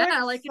 that's so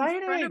exciting. Like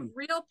in front of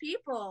real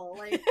people.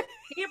 Like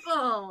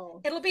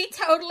people. It'll be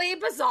totally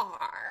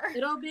bizarre.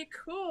 It'll be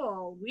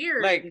cool.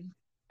 Weird. Like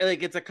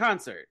it's a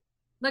concert.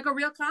 Like a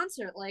real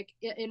concert, like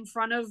in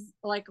front of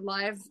like a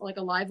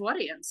live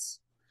audience.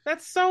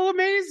 That's so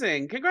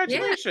amazing.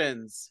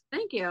 Congratulations. Yeah.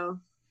 Thank you.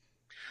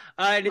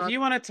 And if you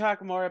want to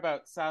talk more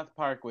about South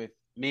Park with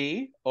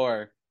me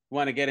or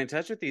want to get in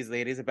touch with these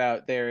ladies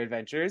about their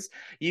adventures,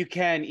 you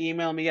can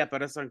email me at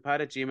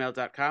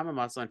buttersongpod@gmail.com. I'm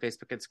also on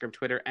Facebook, Instagram,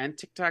 Twitter, and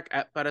TikTok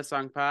at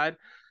buttersongpod.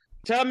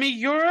 Tell me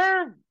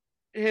your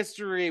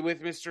history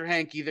with Mr.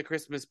 Hanky the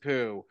Christmas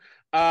Pooh.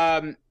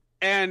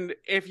 And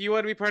if you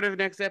want to be part of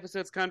next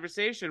episode's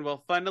conversation,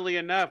 well, funnily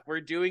enough,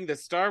 we're doing the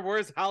Star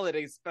Wars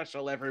Holiday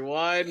Special,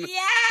 everyone.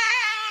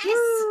 Yes!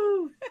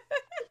 Woo!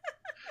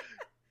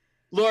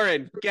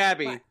 Lauren,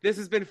 Gabby, this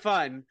has been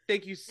fun.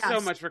 Thank you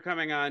so much for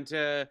coming on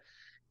to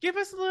give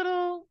us a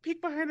little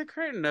peek behind the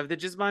curtain of the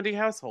Gismondi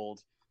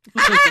household.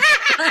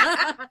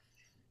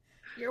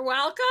 You're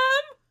welcome.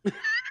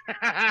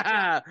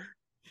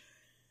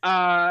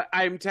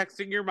 I'm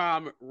texting your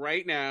mom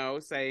right now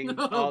saying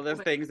all the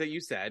things that you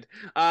said.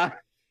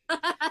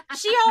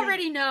 She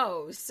already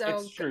knows, so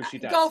it's true, she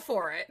does. Go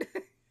for it.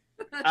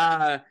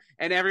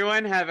 And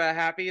everyone have a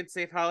happy and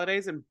safe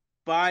holidays, and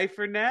bye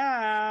for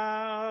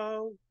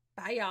now.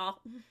 Bye, y'all.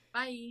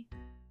 Bye.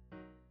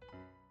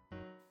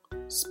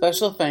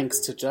 Special thanks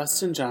to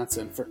Justin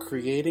Johnson for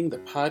creating the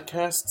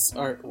podcast's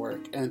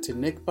artwork and to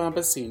Nick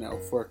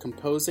Bombasino for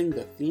composing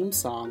the theme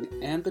song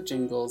and the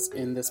jingles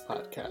in this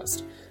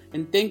podcast.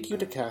 And thank you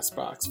to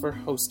CastBox for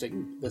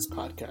hosting this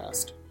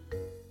podcast.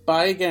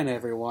 Bye again,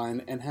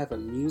 everyone, and have a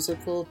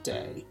musical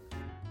day.